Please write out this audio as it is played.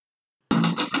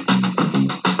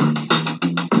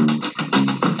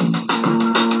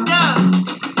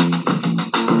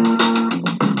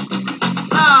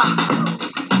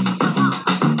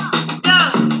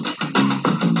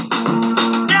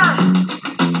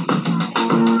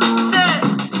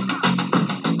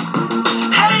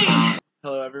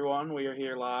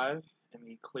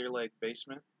Clear Lake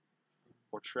basement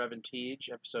for Trev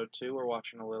Teej, episode 2. We're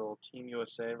watching a little Team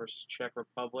USA versus Czech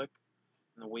Republic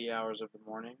in the wee hours of the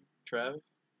morning. Trev,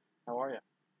 how are you?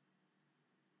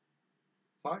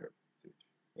 Tired.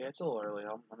 Yeah, it's a little early.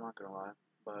 I'm not gonna lie,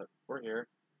 but we're here.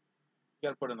 You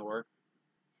gotta put in the work.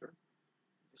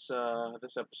 Sure.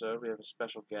 This episode we have a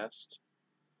special guest,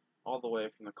 all the way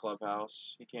from the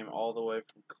clubhouse. He came all the way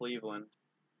from Cleveland.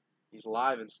 He's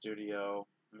live in studio,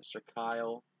 Mr.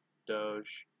 Kyle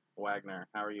Doge Wagner.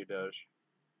 How are you, Doge?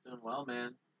 Doing well,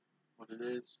 man. What it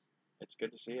is. It's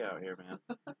good to see you out here, man.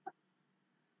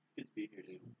 It's good to be here,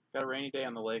 dude. Got a rainy day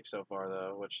on the lake so far,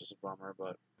 though, which is a bummer,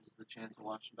 but... This is the chance to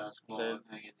watch some basketball Is it? and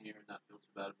hang in here and not feel too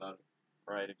bad about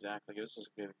it. Right, exactly. This is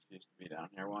a good excuse to be down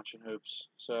here watching hoops.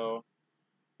 So,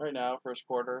 right now, first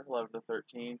quarter,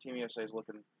 11-13. Team USA is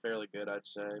looking fairly good, I'd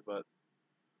say, but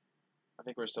I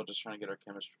think we're still just trying to get our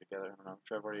chemistry together. I don't know.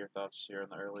 Trev, what are your thoughts here in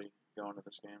the early going to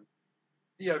this game?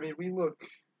 Yeah, I mean, we look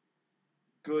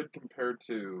good compared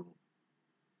to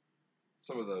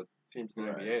some of the teams in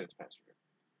the Right. NBA this past year.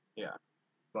 Yeah.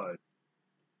 But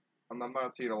I'm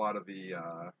not seeing a lot of the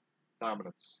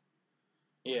dominance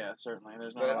Yeah, certainly.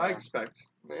 There's not that a I lot. expect.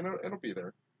 It'll be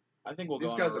there. I think we'll These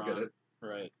go guys on a will run. get it.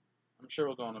 Right. I'm sure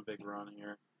we'll go on a big run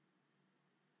here.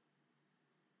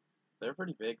 They're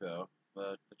pretty big, though,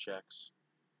 the Czechs.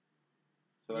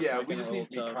 So that's Yeah, making we it just a need little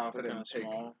to be tough. We're confident kinda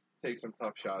and small. take some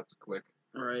tough shots. Click.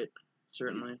 Right.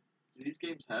 Certainly. Do these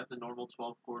games have the normal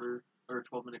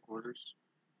 12-minute quarters?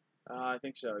 I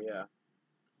think so, yeah.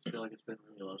 I feel like it's been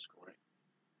really low scoring.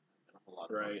 And a whole lot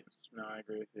of Right. points. No, I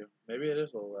agree with you. Maybe it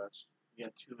is a little less. You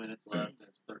got 2 minutes left and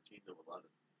it's 13-11.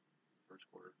 First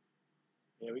quarter.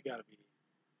 Yeah, we got to be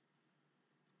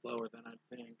lower than I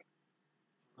think.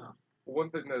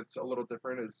 One thing that's a little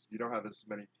different is you don't have as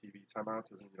many TV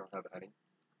timeouts as you don't have any.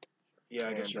 Yeah,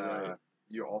 I guess And, you're right.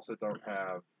 You also don't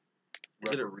have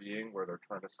Is it a- refereeing where they're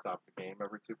trying to stop the game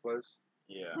every 2 plays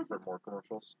Yeah, for more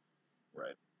commercials.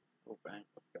 right. Oh, bang.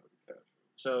 That's got to be cash.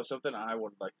 So, something I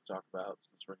would like to talk about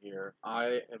since we're here.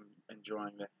 I am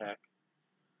enjoying the heck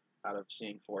out of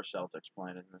seeing 4 Celtics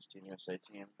playing in this Team USA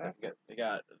team. They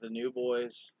got the new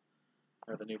boys,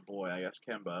 or the new boy, I guess,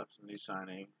 Kemba, some new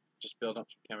signing. Just build up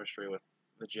some chemistry with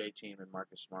the J team and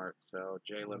Marcus Smart. So,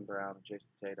 Jaylen Brown and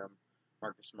Jason Tatum,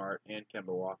 Marcus Smart, and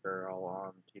Kemba Walker all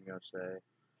on Team USA.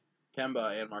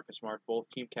 Kemba and Marcus Smart, both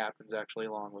team captains actually,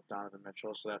 along with Donovan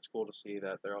Mitchell. So that's cool to see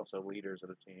that they're also leaders of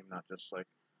the team, not just like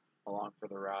along for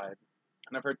the ride.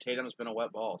 And I've heard Tatum's been a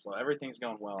wet ball, so everything's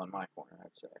going well in my corner,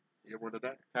 I'd say. You get one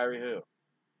today. Kyrie who?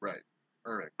 Right.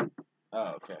 Irving.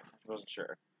 Oh, okay. I wasn't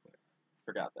sure.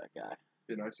 Forgot that guy.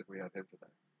 Be nice if we had him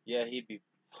today. Yeah, he'd be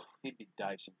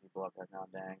dicing people up right now,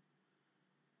 dang.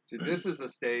 See, this is a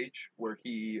stage where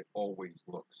he always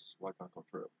looks like Uncle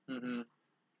Drew. Mm-hmm.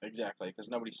 Exactly, because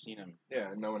nobody's seen him.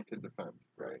 Yeah, and no one can defend.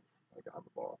 Right. Like on the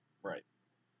ball. Right.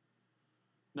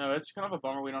 No, it's kind of a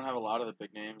bummer we don't have a lot of the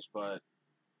big names, but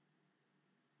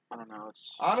I don't know.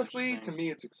 It's Honestly, to interesting. me,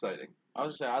 it's exciting. I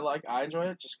was gonna say I enjoy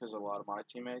it just because a lot of my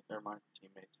teammates,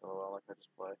 LOL, like I just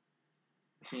play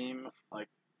team like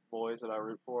boys that I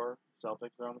root for,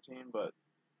 Celtics are on the team, but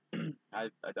I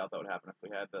doubt that would happen if we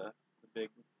had the big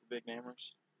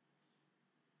namers.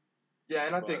 Yeah,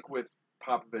 and I But- think with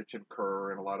Popovich and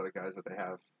Kerr and a lot of the guys that they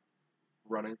have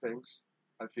running things,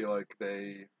 I feel like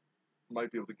they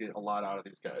might be able to get a lot out of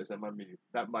these guys. That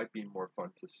might be more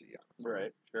fun to see. Honestly.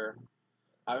 Right, sure.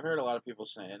 I've heard a lot of people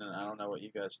saying, and I don't know what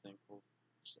you guys think. We'll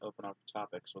just open up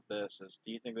topics with this.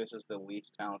 Do you think this is the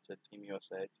least talented Team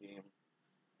USA team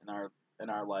in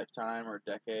our lifetime or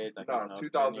decade? Like, I No, don't know, 10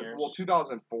 2000. years? Well,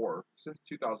 2004. Since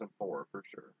 2004, for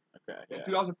sure. Okay, And yeah,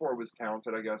 2004 was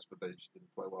talented, I guess, but they just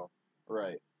didn't play well.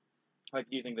 right. Like,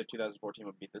 do you think the 2014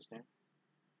 would beat this team?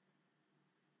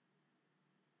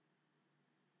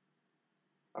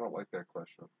 I don't like that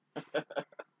question.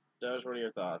 Doge, what are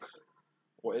your thoughts?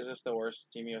 Is this the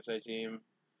worst Team USA team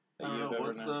I that don't you've know.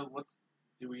 ever known?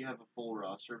 Do we have a full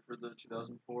roster for the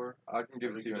 2004? I can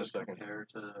give Or it to you in a just second. compare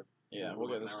to Yeah, who we'll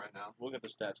we're get looking this. at right now. We'll get the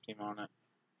stats team on it.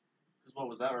 Because what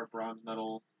was that? Our bronze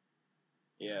medal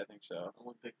Yeah, I think so.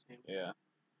 Olympic team? Yeah.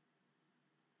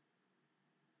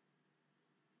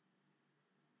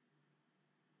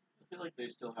 I feel like they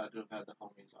still had to have had the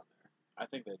homies on there. I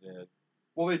think they did.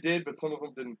 Well, they did, but some of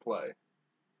them didn't play.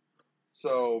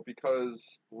 So,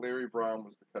 because Larry Brown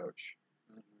was the coach,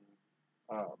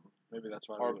 Mm-hmm. Maybe that's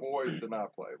why. our boys did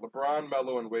not play. LeBron,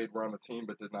 Melo, and Wade were on the team,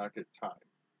 but did not get time.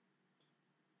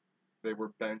 They were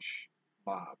bench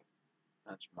mob.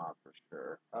 That's mob for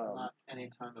sure. Not any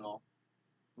time at all.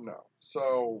 No.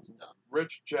 So, It's dumb.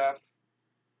 Rich, Jeff,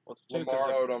 Well, it's two 'cause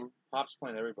Lamar Odom, Pop's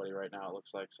playing everybody right now. It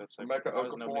looks like so. It's like Emeka how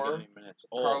does nobody Okafor, get any minutes?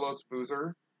 Oh, Carlos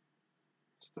Boozer,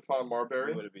 Stephon we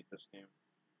Marbury, would have beat this team.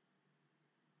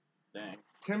 Dang.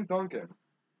 Tim Duncan.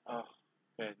 Oh,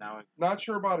 okay. Now Not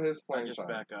sure about his I playing just time.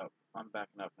 back up. I'm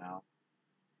backing up now.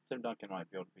 Tim Duncan might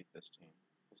be able to beat this team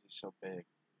because he's so big.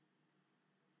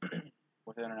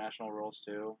 With international rules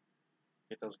too,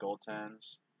 get those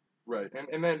goaltends. Right,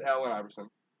 and then Allen Iverson.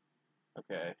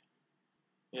 Okay.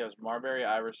 Yeah, it was Marbury,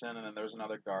 Iverson, and then there was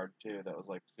another guard too that was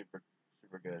like super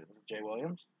good. Was it Jay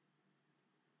Williams?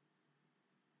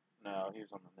 No, he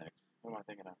was on the Knicks. Who am I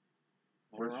thinking of?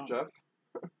 Maybe Where's wrong. Jeff?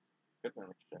 Good for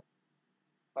Rich Jeff.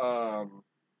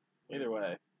 Either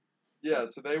way, Yeah,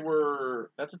 so they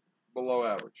were that's below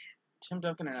average. Tim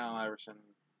Duncan and Allen Iverson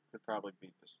could probably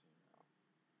beat this team.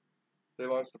 They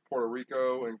lost to Puerto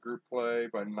Rico in group play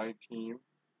by 19.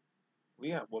 We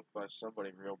got whooped by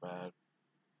somebody real bad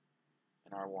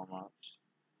in our warm-ups.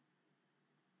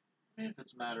 I mean, if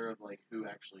it's a matter of like who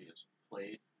actually has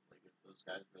played, like if those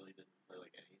guys really didn't play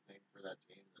like anything for that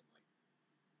team, then like.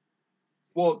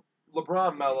 Well,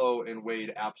 LeBron, Melo, and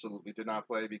Wade absolutely did not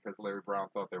play because Larry Brown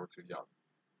thought they were too young.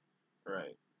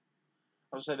 Right.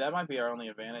 I would say that might be our only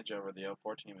advantage over the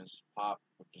 04 team is Pop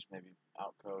would just maybe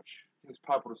outcoach. His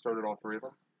Pop would have started all three of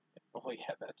them. Oh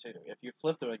yeah, that too. If you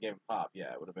flipped him and gave him Pop,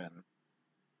 yeah, it would have been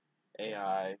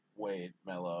AI, Wade,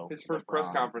 Melo. His first LeBron, press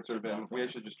conference would have Tim been, Duncan. we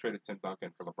actually just traded Tim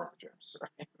Duncan for LeBron James.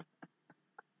 Right.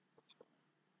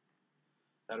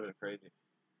 That would have been crazy.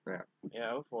 Yeah.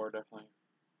 Yeah, 04 definitely.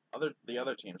 The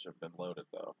other teams have been loaded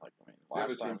though. Like I mean, The other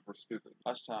last time teams were stupid.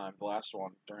 the last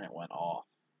one, Durant went off.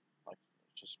 Like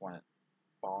just went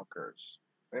bonkers.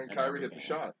 And in Kyrie every hit the game.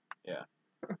 shot. Yeah.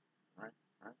 right.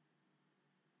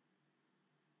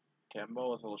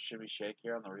 Kemba with a little shimmy shake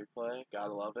here on the replay.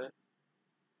 Gotta love it.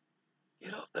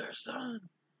 Get up there, son.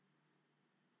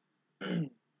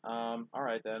 All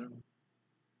right then.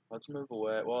 Let's move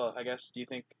away. Well, I guess. Do you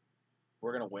think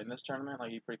we're gonna win this tournament?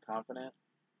 Like, you pretty confident?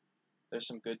 There's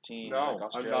some good teams. No, like I'm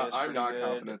Australia's not pretty good.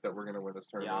 confident that we're going to win this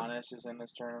tournament. Giannis is in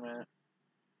this tournament.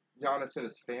 Giannis and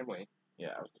his family. Yeah,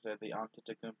 I was gonna say the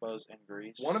Antetokounmpos in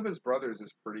Greece. One of his brothers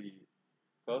is pretty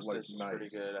Kostas is nice pretty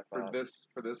good. I for thought.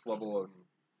 this level of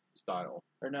style.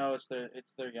 Or no, it's their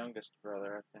youngest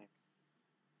brother. I think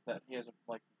that he hasn't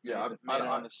like Yeah, made it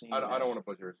on the scene. I yet. don't want to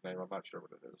butcher his name. I'm not sure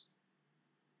what it is.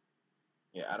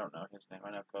 Yeah, I don't know his name.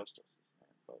 I know Kostas'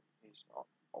 name, but he's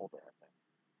older, I think.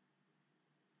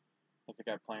 I think the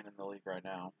guy playing in the league right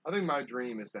now. I think my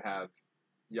dream is to have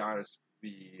Giannis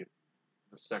be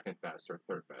the second best or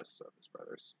third best of his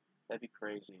brothers. That'd be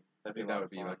crazy. I think that would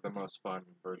be like the most fun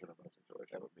version of my situation.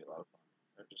 That would be a lot of fun.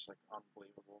 They're just like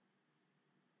unbelievable.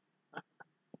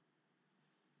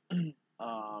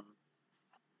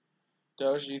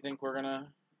 Doge, do you think we're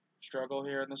gonna struggle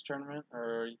here in this tournament,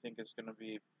 or you think it's gonna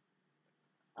be?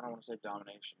 I don't want to say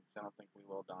domination because I don't think we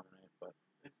will dominate, but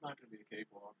It's not going to be a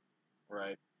cakewalk.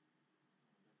 right.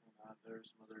 Definitely not.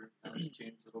 There's some other talented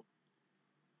teams that'll,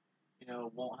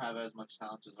 won't have as much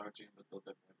talent as our team, but they'll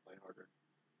definitely play harder.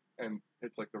 And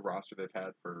it's like the roster they've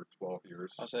had for 12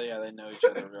 years. I'll say, yeah, they know each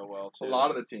other real well too. A lot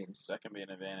of the teams. That can be an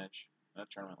advantage in a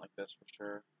tournament like this for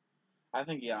sure. I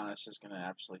think Giannis is going to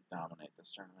absolutely dominate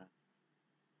this tournament.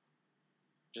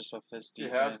 Just with his He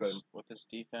has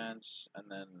defense, been.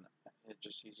 And then he's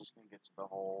just going to get to the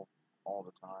hole all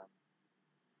the time.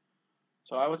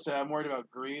 So I would say I'm worried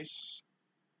about Greece.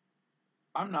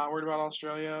 I'm not worried about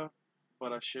Australia,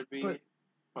 but I should be.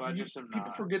 But I just am not.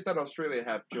 People forget that Australia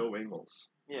have Joe Ingles.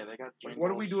 Yeah, they got Jingles. Like, what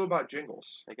do we do about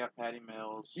Jingles? They got Patty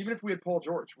Mills. Even if we had Paul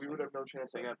George, we would have no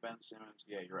chance. They got Ben Simmons.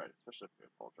 Yeah, you're right. Especially if we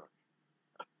had Paul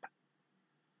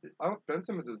George. Ben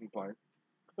Simmons isn't playing.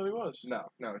 I thought he was.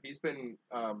 No, he's been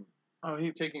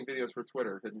He taking videos for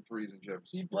Twitter, hitting threes in gyms.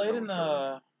 He played in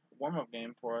the warm-up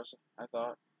game for us, I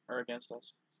thought, or against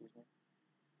us. Excuse me.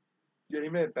 Yeah, he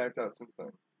may have backed out since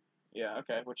then. Yeah,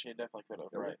 okay, which he definitely could have,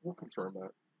 Yeah, right? We'll confirm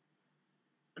that.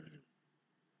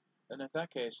 And if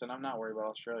that case, then I'm not worried about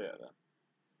Australia then.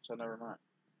 So never mind.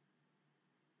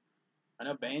 I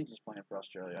know Baines is playing for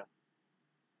Australia.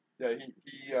 Yeah,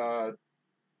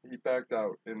 he backed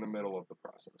out in the middle of the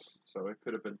process, so it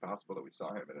could have been possible that we saw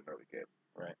him in an early game.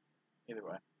 Right. Either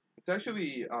way. It's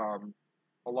actually a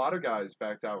lot of guys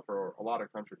backed out for a lot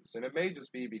of countries, and it may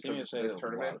just be because it's this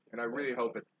tournament, and I really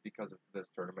hope it's because it's this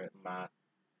tournament and not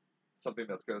something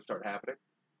that's going to start happening.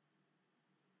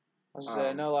 I was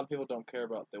I know a lot of people don't care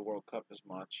about the World Cup as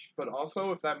much. But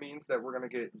also, if that means that we're going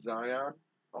to get Zion.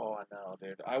 Oh, I know,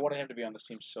 dude. I wanted him to be on this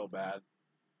team so bad.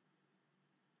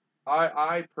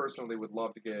 I personally would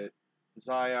love to get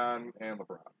Zion and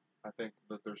LeBron. I think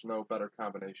that there's no better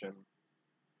combination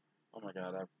Oh my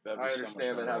god, that'd be I so much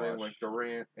understand fun that to having watch. like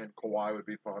Durant and Kawhi would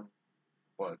be fun,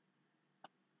 but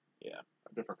Yeah.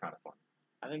 a different kind of fun.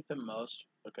 I think the most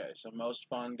most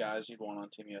fun guys you'd want on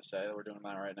Team USA. We're doing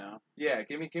that right now. Yeah,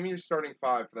 give me your starting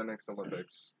 5 for the next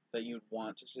Olympics. That you'd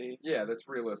want to see. Yeah, that's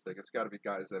realistic. It's got to be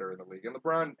guys that are in the league. And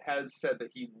LeBron has said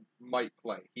that he might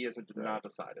play. He hasn't not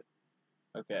decided.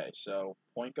 Okay, so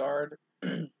point guard,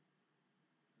 I'm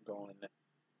going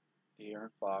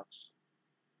De'Aaron Fox.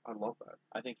 I love that.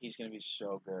 I think he's going to be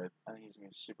so good. I think he's going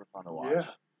to be super fun to watch. Yeah.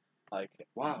 Like,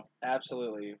 Wow.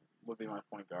 absolutely would be my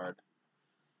point guard.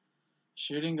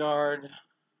 Shooting guard,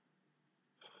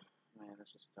 man,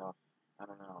 this is tough. I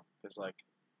don't know. Because, like,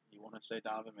 you want to say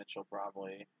Donovan Mitchell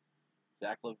probably.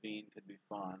 Zach LaVine could be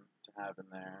fun to have in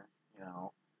there, you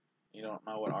know. You don't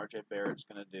know what RJ Barrett's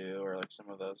going to do or, like, some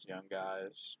of those young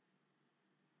guys.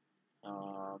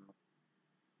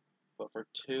 But for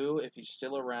 2, if he's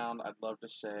still around, I'd love to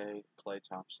say Klay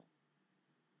Thompson.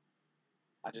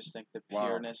 I just think the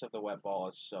pureness of the wet ball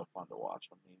is so fun to watch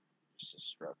when he's just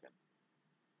stroking.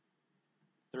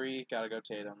 3, gotta go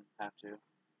Tatum. Have to.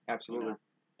 Absolutely.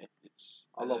 You know,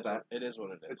 I love that. It is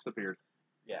what it is. It's the beard.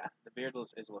 Yeah, the beard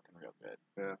is looking real good.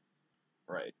 Yeah.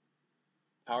 Right.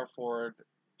 Power forward,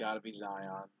 gotta be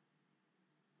Zion.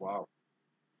 Wow.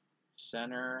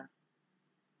 Center.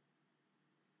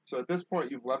 So at this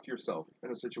point, you've left yourself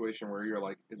in a situation where you're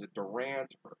like, is it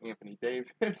Durant or Anthony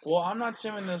Davis? Well, I'm not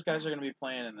assuming those guys are going to be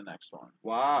playing in the next one.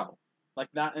 Wow. Like,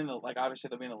 not in the, like, obviously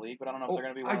they'll be in the league, but I don't know if they're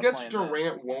going to be I guess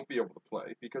Durant won't be able to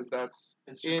play because that's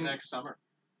It's just next summer.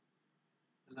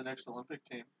 Is the next Olympic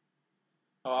team.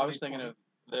 Oh, I was thinking of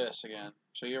this again.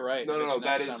 So you're right. No,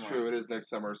 that is true. It is next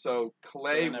summer. So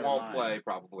Klay won't play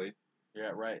probably.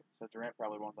 Yeah, right. So Durant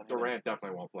probably won't play. Durant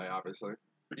definitely won't play, obviously.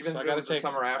 Even so if it was the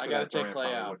summer after I gotta that, take Durant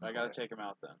Klay out. wouldn't I gotta play. take him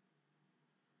out then.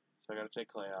 So I gotta take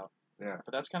Klay out. Yeah.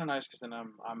 But that's kind of nice because then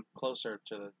I'm closer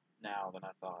to the now than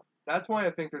I thought. That's why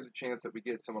I think there's a chance that we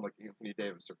get someone like Anthony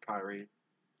Davis or Kyrie.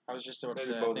 I was just about to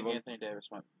say I think Anthony Davis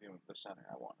might be the center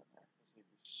I want in there. He'd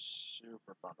be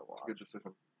super fun to watch. It's a good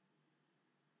decision.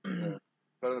 Yeah.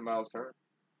 Better than Miles Turner.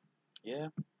 Yeah.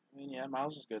 I mean, yeah,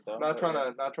 Miles is good though. Not trying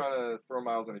to throw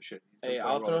Miles any shit. Hey,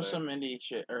 I'll throw some indie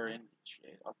shit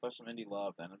I'll throw some indie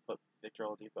love then and put Victor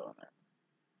Oladipo in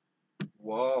there.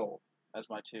 Whoa. As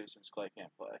my 2 since Klay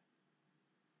can't play.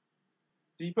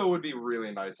 Depot would be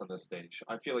really nice on this stage.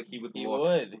 I feel like he would. He'd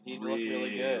look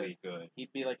really good.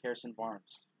 He'd be like Harrison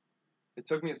Barnes. It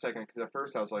took me a second because at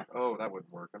first I was like, "Oh, that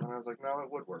wouldn't work," and then I was like, "No,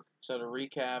 it would work." So to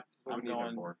recap, I'm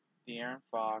going De'Aaron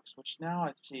Fox, which now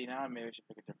I see. Now maybe I should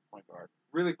pick a different point guard.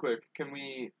 Really quick,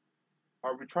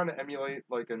 are we trying to emulate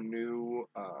like a new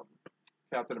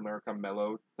Captain America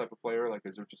mellow type of player? Like,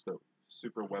 is there just a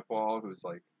super wet ball who's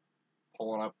like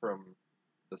pulling up from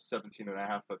the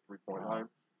 17.5-foot 3-point line?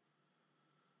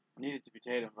 Need it to be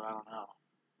Tatum, but I don't know.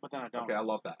 But then I don't. Okay, I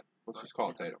love that. Let's just call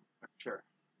it Tatum. Sure.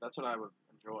 That's what I would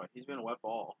enjoy. He's been a wet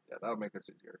ball. Yeah, that would make this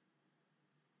easier.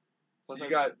 So Plus you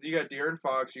got De'Aaron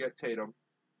Fox, you got Tatum.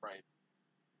 Right.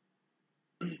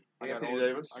 Anthony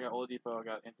Davis. I got Oladipo. I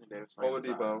got Anthony Davis.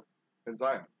 Oladipo and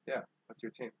Zion. Yeah, that's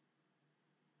your team.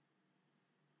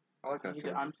 I like that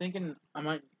too. I'm thinking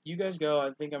you guys go.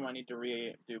 I think I might need to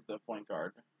redo the point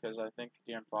guard because I think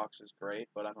De'Aaron Fox is great,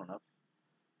 but I don't know if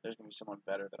there's gonna be someone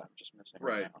better that I'm just missing.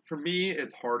 Right. Now. For me,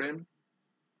 it's Harden.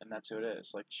 And that's who it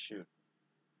is. Like, shoot,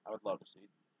 I would love to see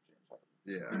James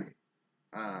Harden.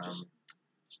 Yeah. Just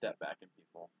step back in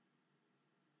people.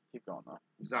 Keep going though.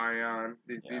 Zion.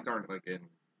 These aren't like in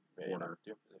order.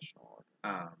 Do positional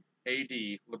order.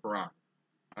 AD, LeBron.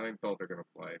 I think both are gonna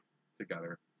play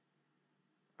together.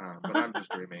 But I'm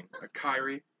just dreaming.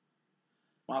 Kyrie.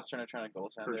 Miles Turner trying to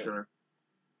goaltend for sure.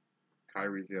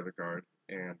 Kyrie's the other guard,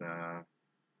 and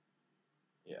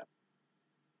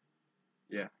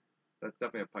yeah, that's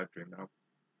definitely a pipe dream now.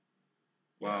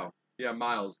 Wow. Yeah,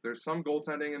 Miles. There's some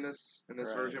goaltending in this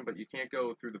version, but you can't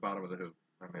go through the bottom of the hoop.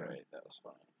 I mean, right, that was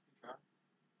funny.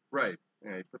 Right.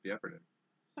 Yeah, you put the effort in.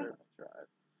 Certainly tried.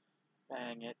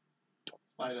 Bang it.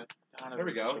 Fight it. There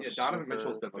we go. Yeah, Donovan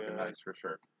Mitchell's been looking nice for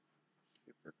sure.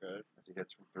 Super good. As he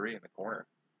gets from 3 in the corner.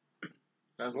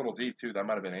 That was a little deep, too. That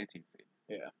might have been 18 feet.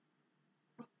 Yeah.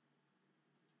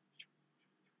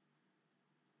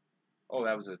 Oh,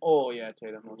 that was it. Oh, yeah,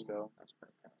 Tatum. Let's go.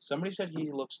 Somebody said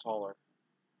he looks taller.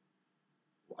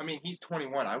 I mean, he's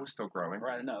 21. I was still growing.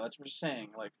 Right, I know. That's what I'm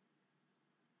saying. Like,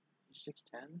 he's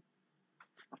 6'10"?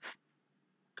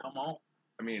 Come on.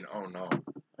 I mean, oh, no.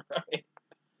 Right.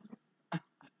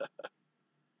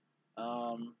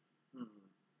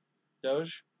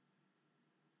 Doge?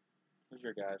 Who's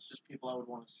your guys? Just people I would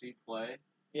want to see play.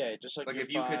 Yeah, just like if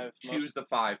you could choose the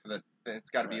 5, it's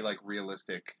got to be, like,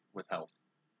 realistic with health.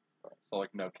 So,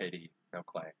 like, no KD, no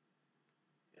Clay.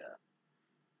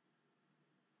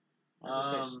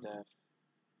 I'll just say Steph.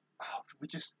 Oh, we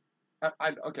just...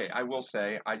 okay, I will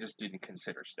say, I just didn't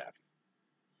consider Steph.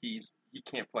 He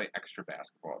can't play extra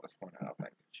basketball at this point, I don't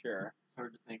think. Sure. It's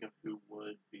hard to think of who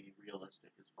would be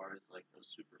realistic as far as like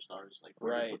those superstars, like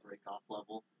where's the break off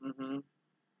level. Mm-hmm.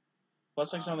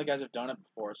 Plus, like some of the guys have done it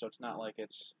before, so it's not like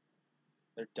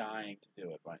they're dying to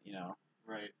do it, but you know.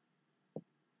 Right.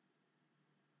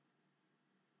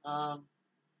 I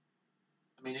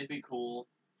mean, it'd be cool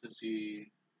to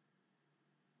see,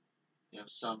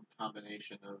 some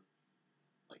combination of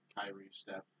like Kyrie,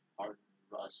 Steph, Harden,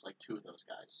 Russ, like two of those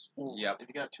guys. Yep. If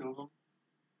you got two of them,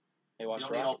 hey, watch you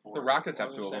don't need all four. The Rockets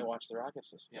have two of them. Watch the Rockets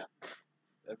this year. Yeah.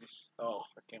 That'd be.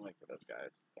 I can't wait for those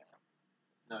guys.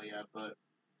 No, yeah, but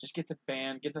just get the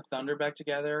Thunder back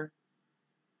together,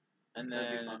 and that'd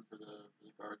then be fun for the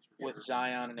guards for with sure.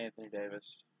 Zion and Anthony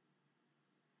Davis,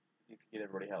 you can get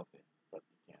everybody healthy, but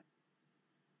you can't.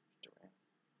 Durant,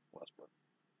 Westbrook.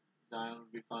 Zion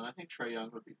would be fun. I think Trae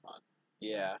Young would be fun.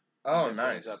 Yeah. Oh,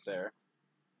 nice. He's up there.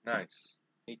 Nice.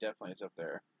 He definitely is up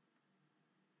there.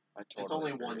 It's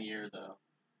only 1 year though,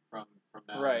 from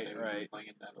now. Right, they would be playing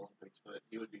in that Olympics, but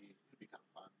he would be kind of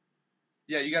fun.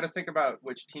 Yeah, you got to think about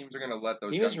which teams are going to let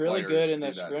those. He was really good in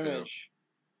the scrimmage, too.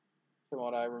 from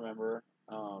what I remember.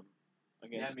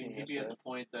 Against Team he'd be at the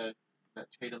point that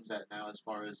Tatum's at now, as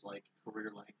far as like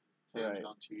career length. Tatum's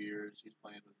gone 2 years. He's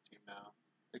playing with the team now.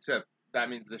 Except that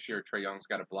means this year Trae Young's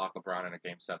got to block LeBron in a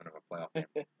Game 7 of a playoff game,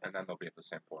 and then they'll be at the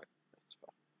same point.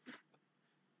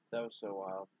 That was so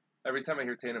wild. Every time I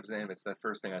hear Tatum's name, it's the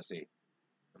first thing I see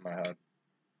in my head.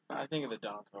 I think of the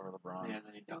dunk over LeBron. Yeah, and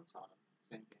then he dunks on him.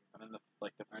 Same game. And then the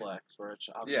flex, where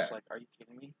I'm Yeah. just like, are you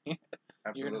kidding me?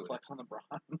 Absolutely. You're going to flex on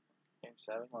LeBron? Game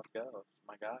 7, let's go. It's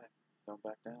my guy. Don't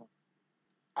back down.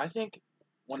 I think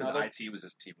because IT was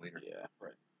his team leader. Yeah,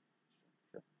 right.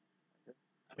 Sure.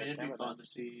 I mean, it'd be fun to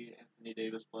see Anthony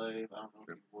Davis play, but I don't know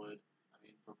if he would. I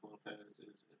mean, Brook Lopez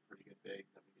is a pretty good big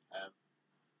that we could have.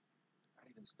 Not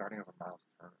even starting over Miles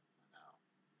Turner. No.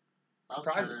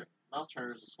 Miles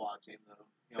Turner's a SWAT team, though.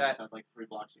 He almost had like 3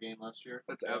 blocks a game last year.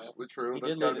 That's absolutely true. He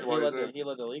That's led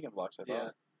the league in blocks, I thought.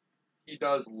 Yeah. He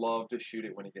does love to shoot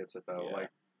it when he gets it, though. Yeah. Like,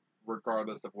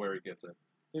 regardless of where he gets it.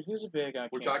 Dude, who's a big I'm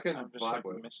just vibe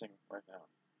with. missing right now.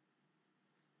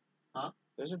 Huh?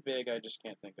 There's a big I just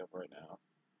can't think of right now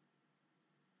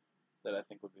that I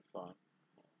think would be fun.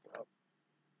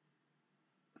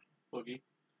 Boogie.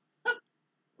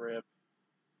 Rip.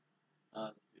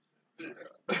 That's too soon.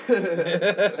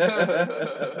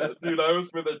 Dude, I was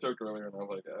with that joke earlier, and I was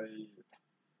like,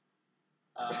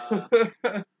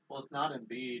 well, it's not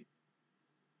Embiid.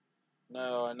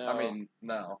 No, I know. I mean,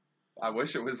 no. I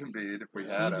wish it was Embiid if we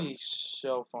had him. He'd be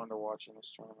so fun to watch in this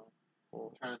tournament.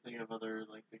 I'm trying to think of other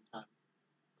like big time.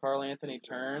 Karl Anthony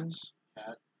Turns.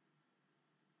 Cat.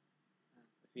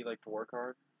 If he liked to work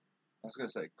hard. I was gonna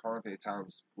say Karl Anthony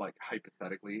Towns, like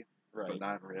hypothetically, but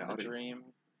not in reality. The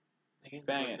dream.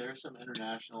 Bang it. There's some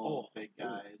international big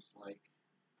guys like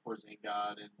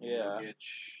Porzingis and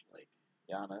Jokic, like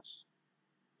Giannis.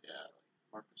 Yeah, like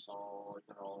Marc Gasol, like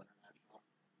they're all international.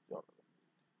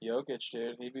 Jokic,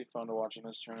 dude, he'd be fun to watch in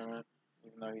this tournament,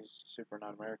 even though he's super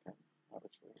non-American,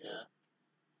 obviously. Yeah.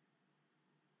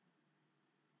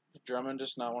 Did Drummond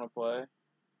just not want to play?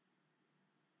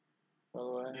 By the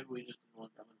way. Maybe we just didn't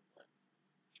want Drummond to play.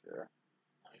 Sure.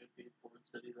 I would be Portland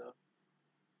City though.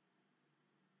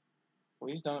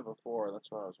 Well, he's done it before. That's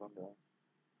what I was wondering.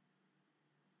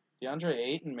 DeAndre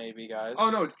Ayton, maybe, guys. Oh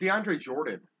no, it's DeAndre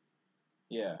Jordan.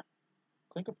 Yeah.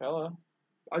 Clint Capella.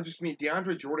 I just mean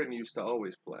DeAndre Jordan used to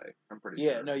always play. I'm pretty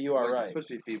sure. Yeah, no, you are right.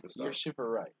 Especially FIBA stuff. You're super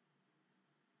right.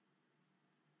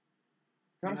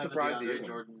 Kind of surprised he isn't.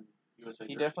 Jordan USA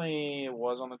he definitely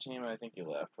was on the team, and I think he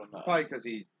left from the. Probably because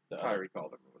Kyrie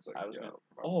called him. It was like, I was that was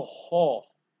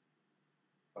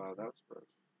gross.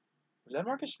 Was that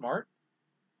Marcus Smart?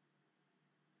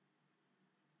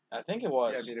 I think it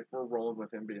was. Yeah, I mean, if we're rolling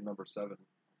with him being number 7, I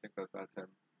think that's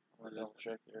him. I'm gonna double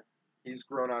check here. He's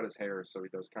grown out his hair, so he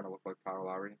does kind of look like Kyle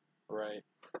Lowry. Right.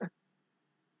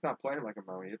 He's not playing like him,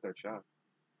 though. He hit that shot.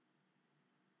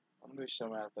 I'm gonna be so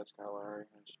mad if that's Kyle Lowry.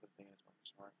 I just been thinking it's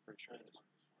Marcus Smart. Pretty sure it is.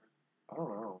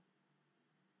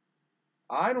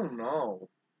 I don't know.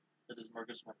 It is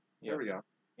Marcus Smart. There we go.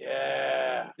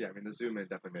 Yeah. Yeah, I mean, the zoom in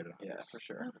definitely made it obvious. Yeah, for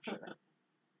sure.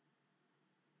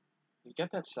 He's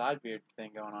got that side beard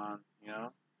thing going on, you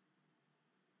know?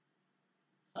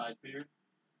 Side beard?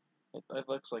 It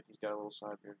looks like he's got a little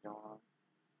side beard going on.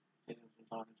 Tatum's been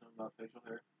talking to him about facial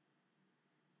hair.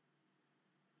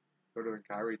 Better than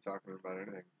Kyrie talking about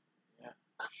anything. Yeah.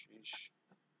 Sheesh.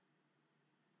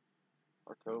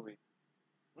 Or Kobe.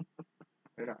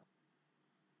 You know,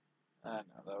 I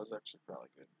know that was actually probably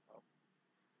good. Oh,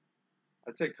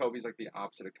 I'd say Kobe's like the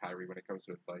opposite of Kyrie when it comes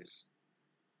to advice.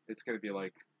 It's gonna be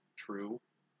like true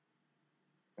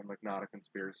and like not a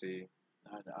conspiracy.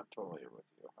 I'm totally with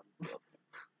you. I'm joking.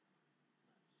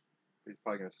 He's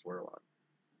probably gonna swear a lot.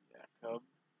 Yeah, Kobe.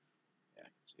 Yeah, I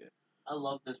can see it. I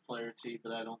love this player, T,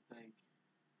 but I don't think.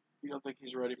 You don't think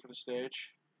he's ready for the stage?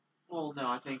 Well, no,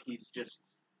 I think he's just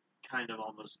kind of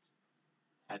almost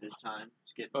had his time.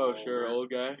 He's getting Oh, older. sure, old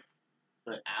guy.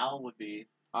 But Al would be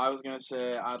I was gonna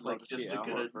say I'd love Like, to see just a Al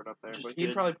good- Horford up there, just but a he'd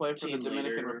good probably play for the team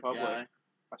Dominican leader Republic. guy.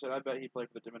 I said I bet he'd play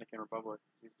for the Dominican Republic.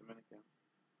 He's Dominican.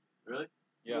 Really?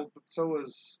 Yeah. Well, but so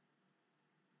is.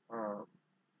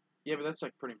 Yeah, but that's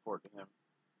like pretty important to him.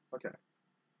 Okay.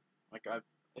 Like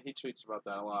he tweets about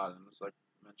that a lot, and it's like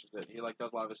mentions it. He like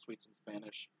does a lot of his tweets in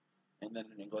Spanish, and then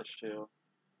in English too.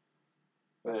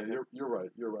 But yeah, Okay. you're right.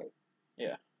 You're right.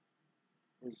 Yeah.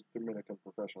 He's a Dominican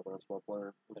professional basketball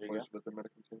player who There you plays for the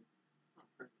Dominican team.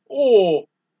 Oh,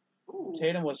 Ooh.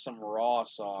 Tatum was some raw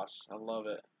sauce. I love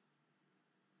it.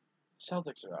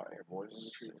 Celtics are out here, boys.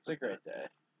 It's a great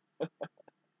day.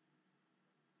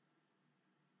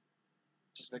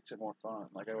 Just makes it more fun.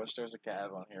 Like I wish there was a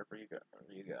Cav on here for you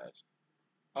guys.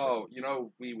 Oh, you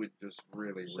know, we would just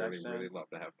really, really, Sexton. really love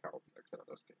to have Carl Sexton on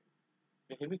this team.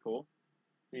 Yeah, he'd be cool.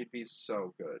 He'd be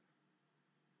so good.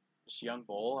 Just young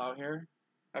bull out here.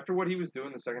 After what he was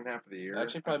doing the second half of the year,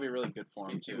 Actually, probably be really good for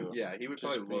him too. Yeah, he would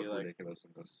Just probably be look like- ridiculous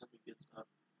in this. That'd be good stuff.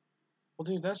 Well,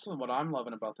 dude, that's what I'm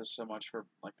loving about this so much for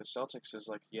like the Celtics is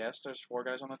like, yes, there's 4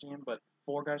 guys on the team, but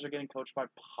 4 guys are getting coached by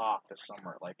Pop this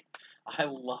summer. Like, I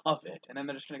love it. And then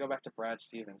they're just gonna go back to Brad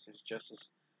Stevens, who's just as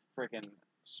freaking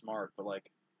smart. But like,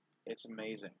 it's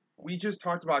amazing. We just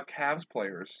talked about Cavs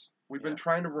players. We've been Yeah.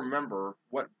 trying to remember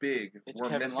what big It's we're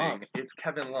Kevin missing. Love. It's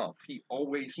Kevin Love. He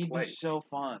always He'd plays. be so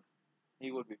fun.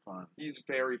 He would be fun. He's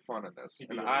very fun in this, He'd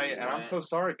and be I'm right. so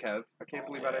sorry, Kev. I can't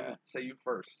believe I Yeah. didn't say you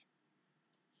first.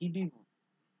 He'd be.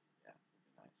 Yeah,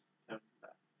 he'd be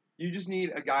nice. You just need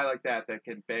a guy like that that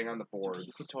can bang on the Dude, boards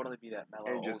he could totally be that mellow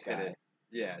and old just guy. hit it.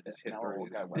 Yeah, just hit mellow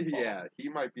old threes. guy wet ball. Yeah, he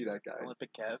might be that guy.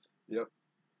 Olympic Kev. Yep.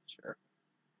 Sure.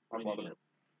 I'm We loving need it.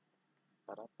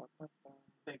 I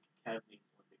think Kev needs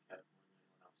Olympic Kev more than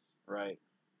anyone else. Right.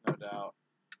 No doubt.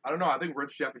 I don't know. I think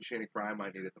Rich, Jeff, and Channing Frye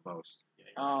might need it the most. Yeah,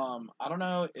 you're right. I don't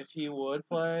know if he would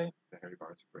play, The Harry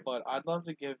Barnes free. but I'd love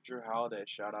to give Drew Holiday a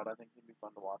shout out. I think he'd be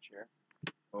fun to watch here.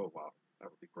 Oh wow,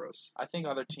 that would be gross. I think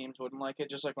other teams wouldn't like it.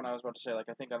 Just like when I was about to say, like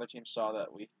I think other teams saw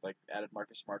that we like added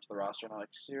Marcus Smart to the roster, and they're like,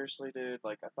 seriously, dude,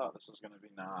 like I thought this was gonna be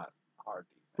not hard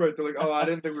defense. Right? They're like, oh, I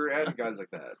didn't think we were adding guys like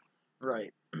that.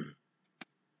 Right.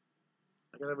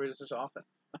 I gotta read this offense.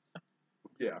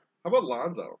 Yeah. How about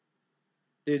Lonzo?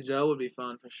 Dude, Zell would be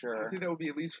fun for I sure. think that would be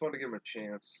at least fun to give him a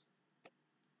chance.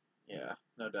 Yeah,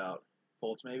 no doubt.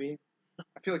 Fultz maybe.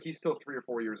 I feel like he's still 3 or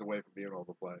 4 years away from being able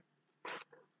to play.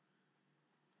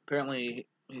 Apparently,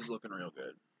 he's looking real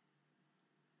good.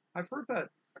 I've heard that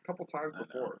a couple times I know.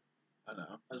 before. I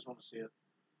know. I just want to see it.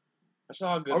 I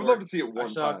saw a good. I would love to see it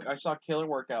one time. I saw a killer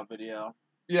workout video.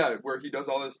 Yeah, where he does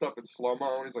all this stuff in slow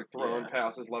mo and he's like throwing Yeah.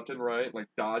 passes left and right, like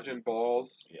dodging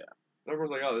balls. Yeah. And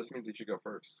everyone's like, oh, this means he should go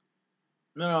first.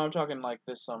 No, I'm talking like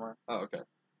this summer Oh, okay.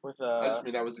 with I just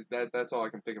mean that's all I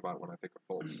can think about when I think of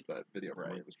Fultz, that video from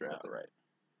when he right, was drafted. right.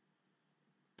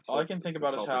 So All I can think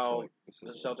about is Celtics how were like, this the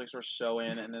is- Celtics were so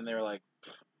in, and then they were like,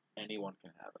 anyone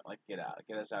can have it. Like,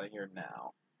 get us out of here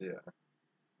now. Yeah.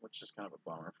 Which is kind of a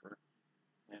bummer for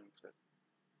him. 'Cause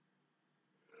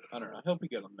I don't know. He'll be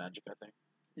good on Magic, I think.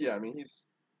 Yeah, I mean he's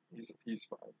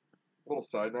fine. Little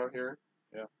side note here.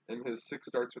 Yeah. In his 6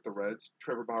 starts with the Reds,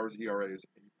 Trevor Bauer's ERA is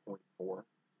 8.4.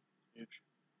 Huge.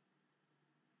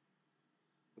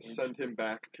 The Send Him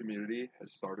Back community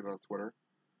has started on Twitter.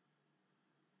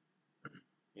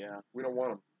 Yeah, We don't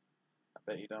want him. I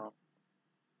bet you don't.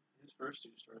 His first 2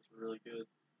 starts were really good.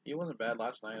 He wasn't bad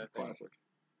last night, I think. Classic.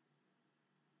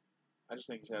 I just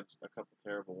think he's had a couple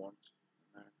terrible ones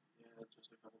in there. Yeah,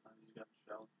 just a couple times he's gotten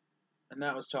shelled. And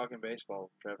that was talking baseball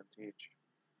with Trev Teej.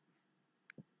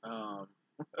 All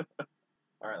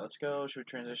right, let's go. Should we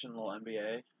transition a little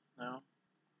NBA now?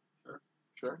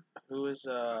 Sure. Whose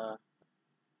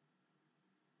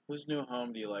new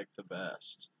home do you like the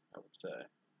best? I would say.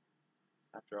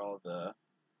 After all of the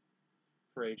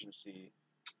free agency,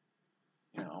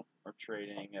 or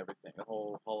trading, everything, the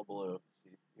whole hullabaloo,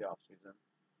 the off season.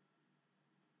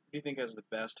 Who do you think has the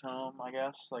best home? I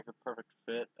guess like a perfect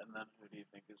fit, and then who do you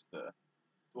think is the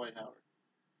Dwight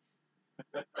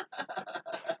Howard.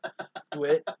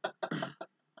 Dwight?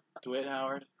 Dwight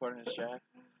Howard, according to Shaq.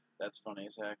 That's funny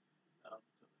as heck. I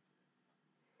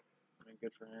mean,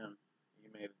 good for him. He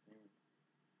made a team.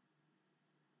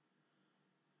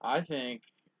 I think.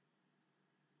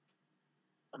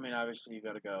 I mean, obviously you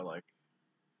got to go like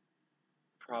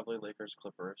probably Lakers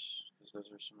Clippers because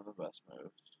those are some of the best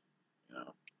moves, you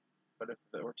know. But if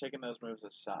we're taking those moves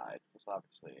aside, because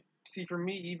obviously, See, for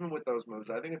me, even with those moves,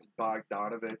 I think it's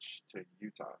Bogdanovich to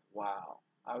Utah. wow,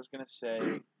 I was gonna say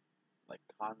like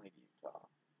Conley to Utah.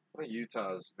 I think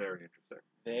Utah is very interesting.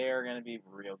 They are gonna be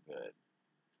real good.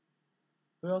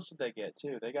 Who else did they get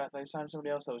too? They signed somebody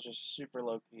else that was just super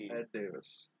low key. Ed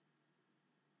Davis.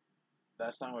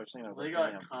 That's not what we're saying. Well, they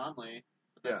got Conley.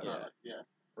 But that's Yeah. not,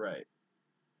 Right.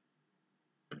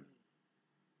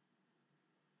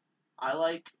 I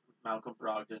like Malcolm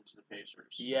Brogdon to the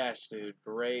Pacers. Yes, dude.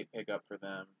 Great pickup for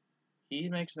them. He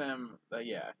makes them.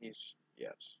 He's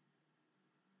yes.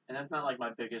 And that's not like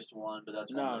my biggest one, but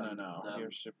that's No. one that I'm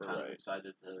You're super kind of right.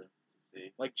 excited to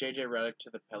see. Like JJ Redick to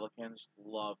the Pelicans.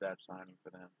 Love that signing for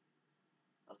them.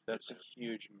 That's a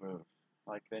huge move.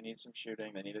 Like they need some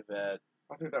shooting. They need a vet.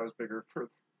 I think that was bigger for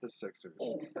the Sixers.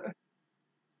 Oh.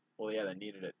 Well, yeah, they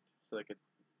needed it so they could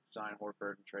sign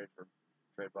Horford and trade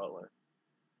Butler.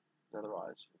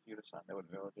 Otherwise, if you'd have signed, they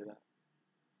wouldn't be able to do that.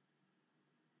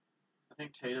 I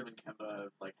think Tatum and Kemba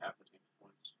have like half the team's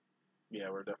points. Yeah,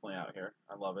 we're definitely out here.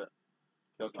 I love it.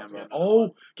 Go Let's Kemba. get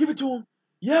Oh, give it to him.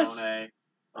 Yes. Monet.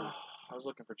 Oh, I was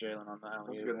looking for Jalen on that. That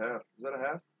was a good half. Is that a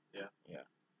half? Yeah.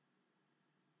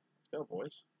 Let's go,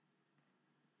 boys.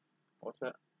 What's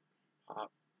that?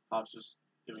 Pop's just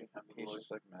giving him the He's voice.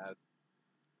 just like mad.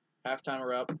 Halftime,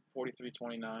 we're up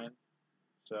 43-29.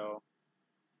 So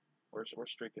we're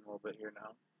streaking a little bit here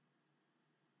now.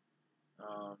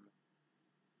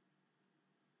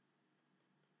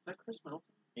 Is that Chris Middleton?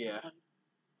 Yeah.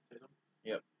 Tatum?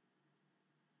 Yep.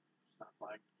 Just not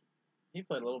flagged. He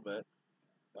played a little bit.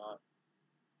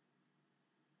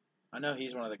 I know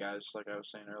he's one of the guys, like I was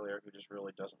saying earlier, who just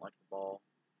really doesn't like the ball.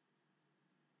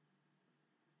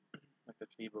 Like the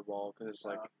FIBA ball, because it's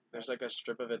like, there's like a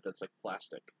strip of it that's like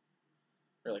plastic.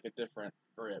 Or like a different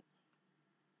grip.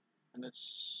 And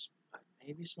it's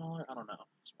maybe smaller? I don't know.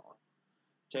 It's smaller.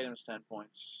 Tatum's 10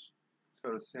 points.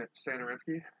 Let's go to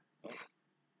Santorinsky.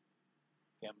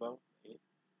 Gambo, 8.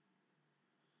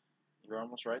 You're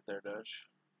almost right there, Doge.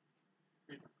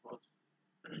 Pretty close.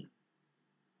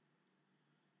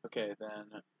 Okay, then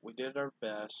we did our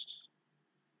best.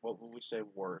 What would we say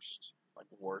worst? Like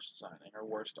worst signing or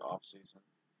worst off season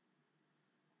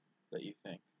that you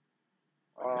think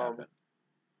happened?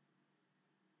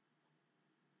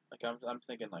 Like I'm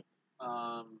thinking like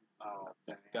Oh,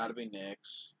 dang. gotta be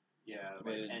Knicks. Yeah,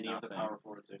 They like did any of the nothing. power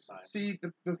forwards they signed. See,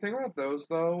 the thing about those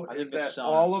though I is think the that Suns-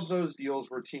 all of those deals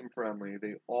were team friendly.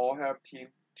 They all have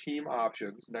team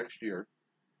options next year.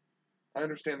 I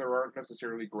understand there aren't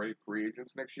necessarily great free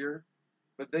agents next year,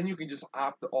 but then you can just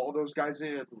opt all those guys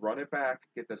in, run it back,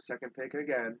 get the second pick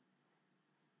again,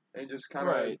 and just kind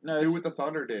of Right. No, do it's- what the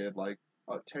Thunder did like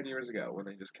 10 years ago when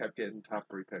they just kept getting top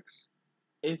 3 picks.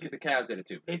 If The Cavs did it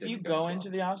too. It if you didn't go as well. into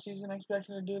the offseason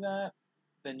expecting to do that,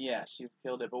 then yes, you've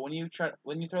killed it. But when you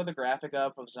throw the graphic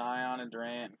up of Zion and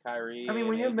Durant and Kyrie, I mean,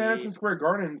 when and you have AD, Madison Square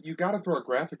Garden, you got to throw a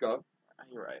graphic up.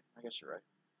 You're right. I guess you're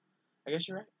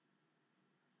right.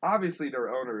 Obviously,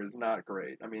 their owner is not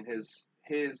great. I mean, his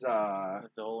The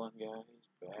Dolan guy,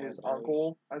 he's bad. his dude.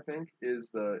 uncle, I think,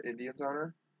 is the Indians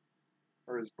owner,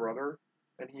 or his brother,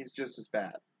 and he's just as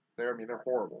bad. They're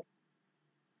horrible.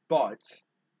 But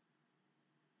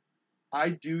I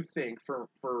do think for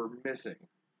missing,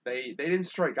 they didn't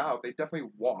strike out. They definitely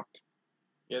walked.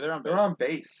 Yeah, they're on base. They're on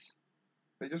base.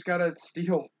 They just gotta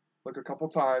steal like a couple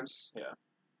times. Yeah.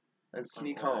 And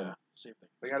sneak Oh, home. yeah. See if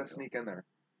They can gotta steal. sneak in there.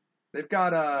 They've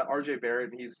got R.J.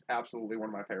 Barrett, and he's absolutely one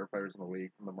of my favorite players in the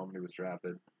league from the moment he was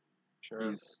drafted. Sure.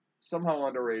 He's somehow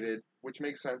underrated, which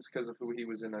makes sense because of who he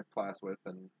was in a class with,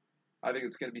 and I think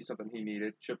it's going to be something he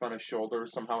needed. Chip on his shoulder,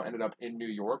 somehow ended up in New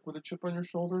York with a chip on your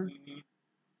shoulder. Mm-hmm.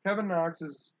 Kevin Knox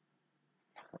is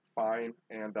fine,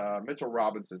 and Mitchell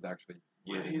Robinson's actually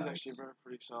really he's nice. actually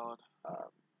pretty solid.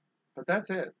 But that's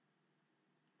it.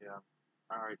 Yeah.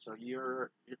 All right. So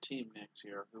your team Knicks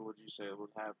here. Who would you say would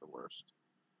have the worst?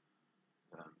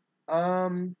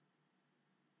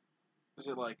 Is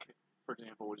it like, for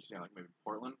example, would you say like maybe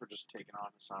Portland for just taking on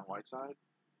Hassan Whiteside?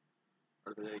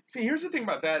 Or do they? See, here's the thing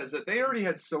about that is that they already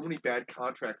had so many bad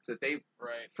contracts that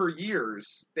for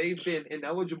years, they've been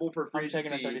ineligible for free I'm agency.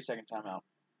 taking a 30-second timeout.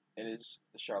 It is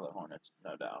the Charlotte Hornets,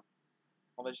 no doubt.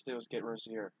 All they just did was get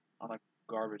Rozier on a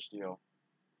garbage deal.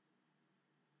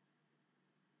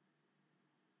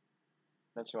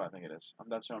 That's who I think it is.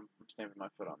 That's who I'm stamping my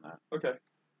foot on that. Okay.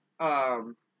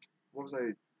 What was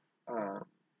I?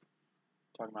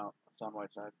 Talking about Hassan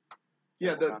Whiteside.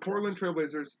 Yeah, terrible the Portland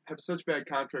contracts. Trailblazers have such bad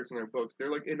contracts in their books.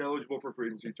 They're like ineligible for free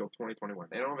agency until 2021.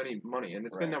 They don't have any money, and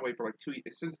it's been Right. that way for like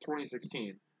since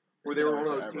 2016, where They've they been were that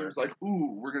one way of those forever. teams like,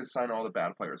 ooh, we're gonna sign all the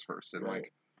bad players first, and Right.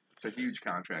 like it's a huge